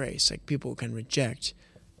irresistible grace. Like, people can reject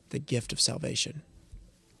the gift of salvation.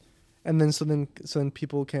 And then so then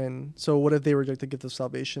people can. So what if they reject the gift of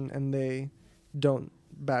salvation and they don't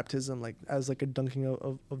baptism like as like a dunking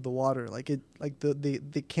of the water? Like it like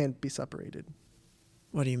they can't be separated.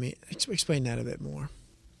 What do you mean? Explain that a bit more.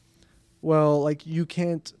 Well, like you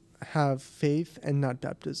can't have faith and not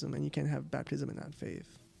baptism, and you can't have baptism and not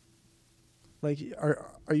faith. Like,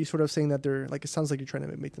 are you sort of saying that they're like? It sounds like you're trying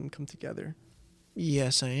to make them come together.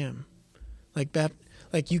 Yes, I am.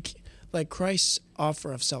 Like Christ's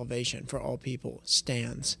offer of salvation for all people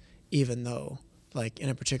stands, even though, like in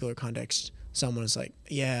a particular context, someone is like,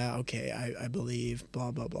 "Yeah, okay, I believe,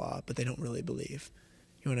 blah blah blah," but they don't really believe.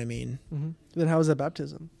 You know what I mean? Then how is that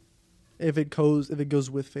baptism? If it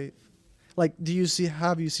goes with faith, like,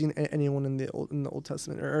 have you seen anyone in the Old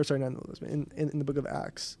Testament, or sorry, not in the Old Testament, in the book of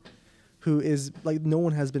Acts, who is like no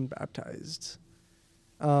one has been baptized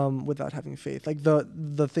without having faith? Like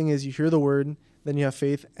the thing is, you hear the word, then you have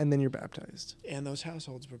faith, and then you're baptized. And those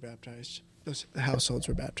households were baptized. Those households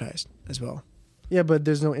were baptized as well. Yeah, but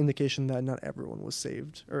there's no indication that not everyone was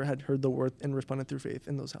saved or had heard the word and responded through faith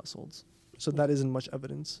in those households. So that isn't much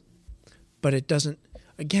evidence. But it doesn't.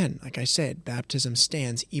 Again, like I said, baptism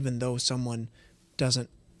stands even though someone doesn't.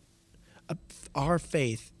 Our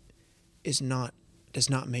faith does not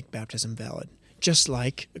make baptism valid. Just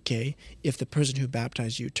like, okay, if the person who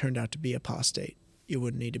baptized you turned out to be apostate, you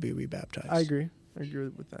wouldn't need to be rebaptized. I agree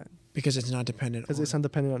with that. Because it's not dependent on... Because it's not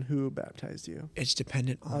dependent on who baptized you. It's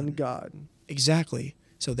dependent on God. Exactly.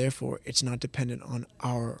 So therefore, it's not dependent on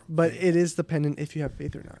our... But faith. it is dependent if you have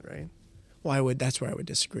faith or not, right? Well, that's where I would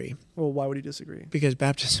disagree. Well, why would you disagree? Because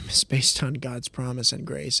baptism is based on God's promise and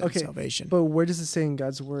grace and salvation. But where does it say in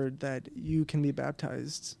God's word that you can be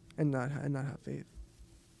baptized and not have faith?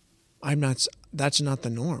 That's not the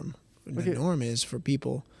norm. The norm is for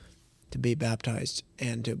people to be baptized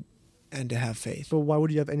and to have faith. But why would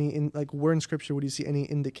you have where in Scripture would you see any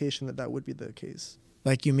indication that would be the case?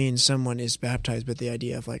 Like, you mean someone is baptized, but the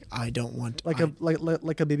idea of like, I don't want...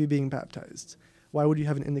 Like a baby being baptized. Why would you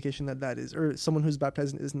have an indication that is... Or someone who's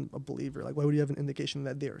baptized and isn't a believer. Like, why would you have an indication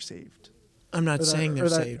that they are saved? I'm not saying they're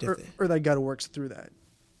saved. Or that God works through that.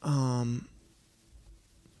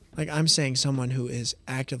 Like, I'm saying someone who is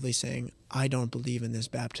actively saying, I don't believe in this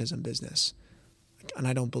baptism business. And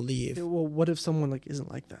I don't believe... Well, what if someone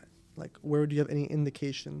isn't like that? Like, where would you have any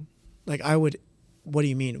indication? Like, I would... What do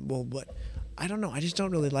you mean? Well, what... I don't know. I just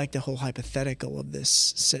don't really like the whole hypothetical of this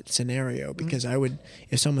scenario, because I would...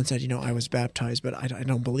 If someone said, I was baptized, but I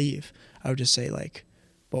don't believe, I would just say, like,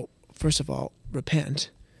 well, first of all,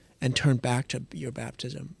 repent and turn back to your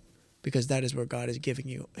baptism, because that is where God is giving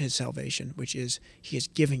you his salvation, which is he is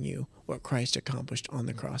giving you what Christ accomplished on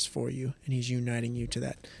the cross for you, and he's uniting you to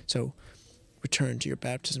that. So return to your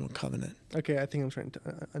baptismal covenant. Okay, I think I'm trying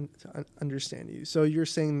to understand you. So you're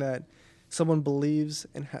saying that someone believes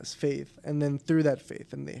and has faith, and then through that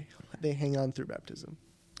faith, and they hang on through baptism.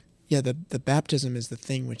 Yeah, the baptism is the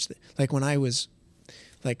thing which, like when I was,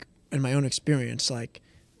 like in my own experience, like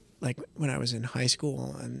when I was in high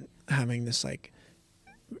school and having this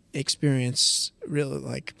experience,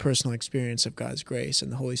 really personal experience of God's grace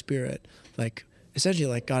and the Holy Spirit,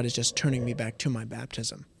 essentially God is just turning me back to my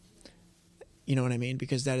baptism. You know what I mean?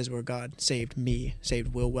 Because that is where God saved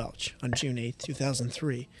Will Welch on June 8th,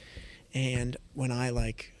 2003. And when I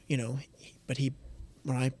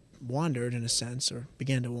when I wandered in a sense, or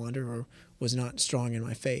began to wander, or was not strong in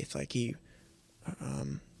my faith, like he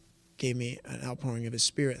gave me an outpouring of his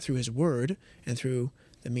Spirit through his word and through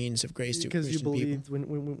the means of grace to Christian people. Because you believed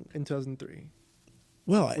when in 2003.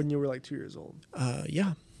 Well, when you were like 2 years old.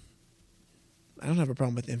 Yeah. I don't have a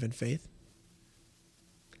problem with infant faith.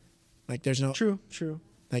 Like there's no True.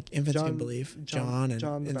 Like infants can believe. John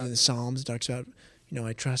in the Psalms talks about,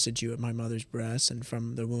 I trusted you at my mother's breast, and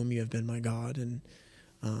from the womb you have been my God. And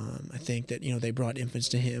I think that they brought infants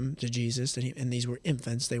to him, to Jesus, and these were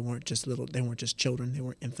infants. They weren't just children. They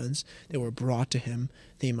were infants. They were brought to him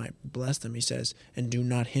that he might bless them. He says, and do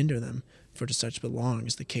not hinder them, for to such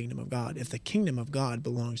belongs the kingdom of God. If the kingdom of God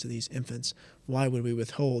belongs to these infants, why would we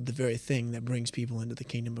withhold the very thing that brings people into the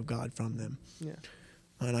kingdom of God from them? Yeah.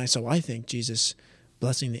 And so I think Jesus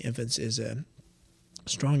blessing the infants is a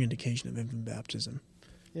strong indication of infant baptism.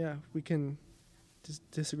 Yeah, we can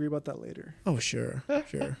disagree about that later. Oh, sure.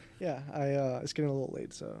 Yeah, it's getting a little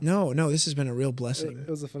late, so. No, this has been a real blessing. It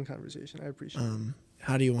was a fun conversation. I appreciate it.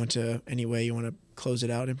 How do you want to, anyway, you want to close it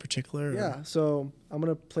out in particular? Yeah, so I'm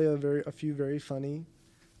going to play a few very funny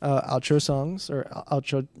outro songs or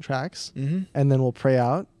outro tracks, and then we'll pray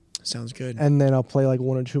out. Sounds good. And then I'll play like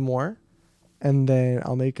one or two more, and then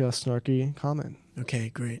I'll make a snarky comment. Okay,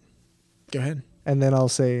 great. Go ahead. And then I'll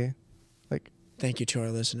say, thank you to our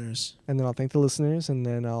listeners. And then I'll thank the listeners, and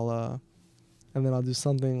then I'll do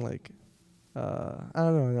something like, I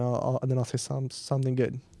don't know, and then I'll say something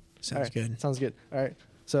good. Sounds good. Sounds good. All right.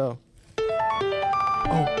 So,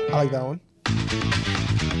 I like that one.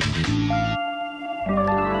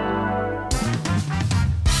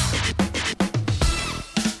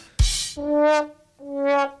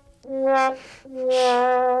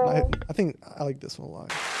 I think I like this one a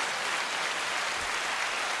lot.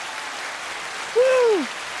 Woo!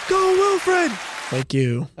 Go Wilfred! Thank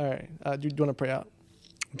you. All right. Do you want to pray out?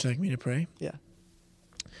 Would you like me to pray? Yeah.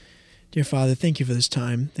 Dear Father, thank you for this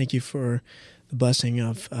time. Thank you for the blessing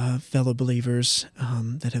of fellow believers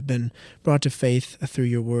that have been brought to faith through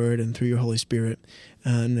your word and through your Holy Spirit,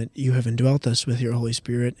 and that you have indwelt us with your Holy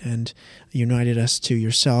Spirit and united us to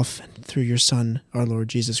yourself through your Son, our Lord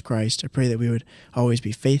Jesus Christ. I pray that we would always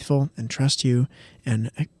be faithful and trust you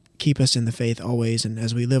and keep us in the faith always, and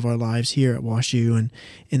as we live our lives here at WashU and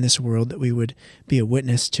in this world, that we would be a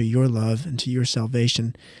witness to your love and to your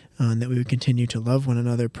salvation, and that we would continue to love one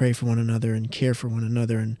another, pray for one another, and care for one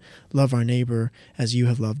another, and love our neighbor as you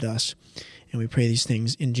have loved us. And we pray these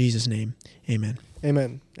things in Jesus' name. Amen.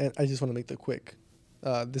 Amen. And I just want to make the quick,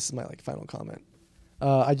 this is my final comment.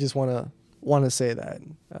 I just want to say that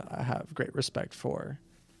I have great respect for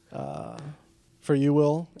you,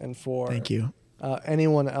 Will, and for thank you.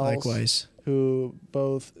 Anyone else likewise who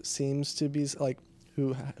both seems to be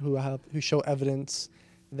who show evidence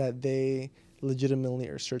that they legitimately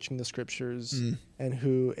are searching the scriptures, and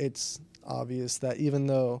who it's obvious that even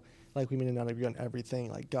though we may not agree on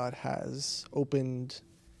everything, God has opened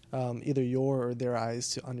either your or their eyes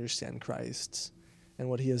to understand Christ and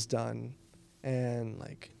what he has done, and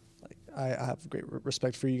I have great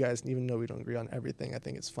respect for you guys, and even though we don't agree on everything, I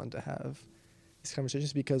think it's fun to have these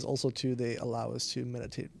conversations, because also too they allow us to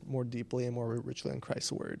meditate more deeply and more richly on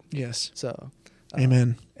Christ's word. Yes. So,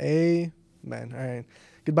 amen. Amen. All right.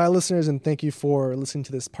 Goodbye, listeners, and thank you for listening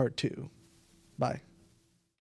to this part 2. Bye.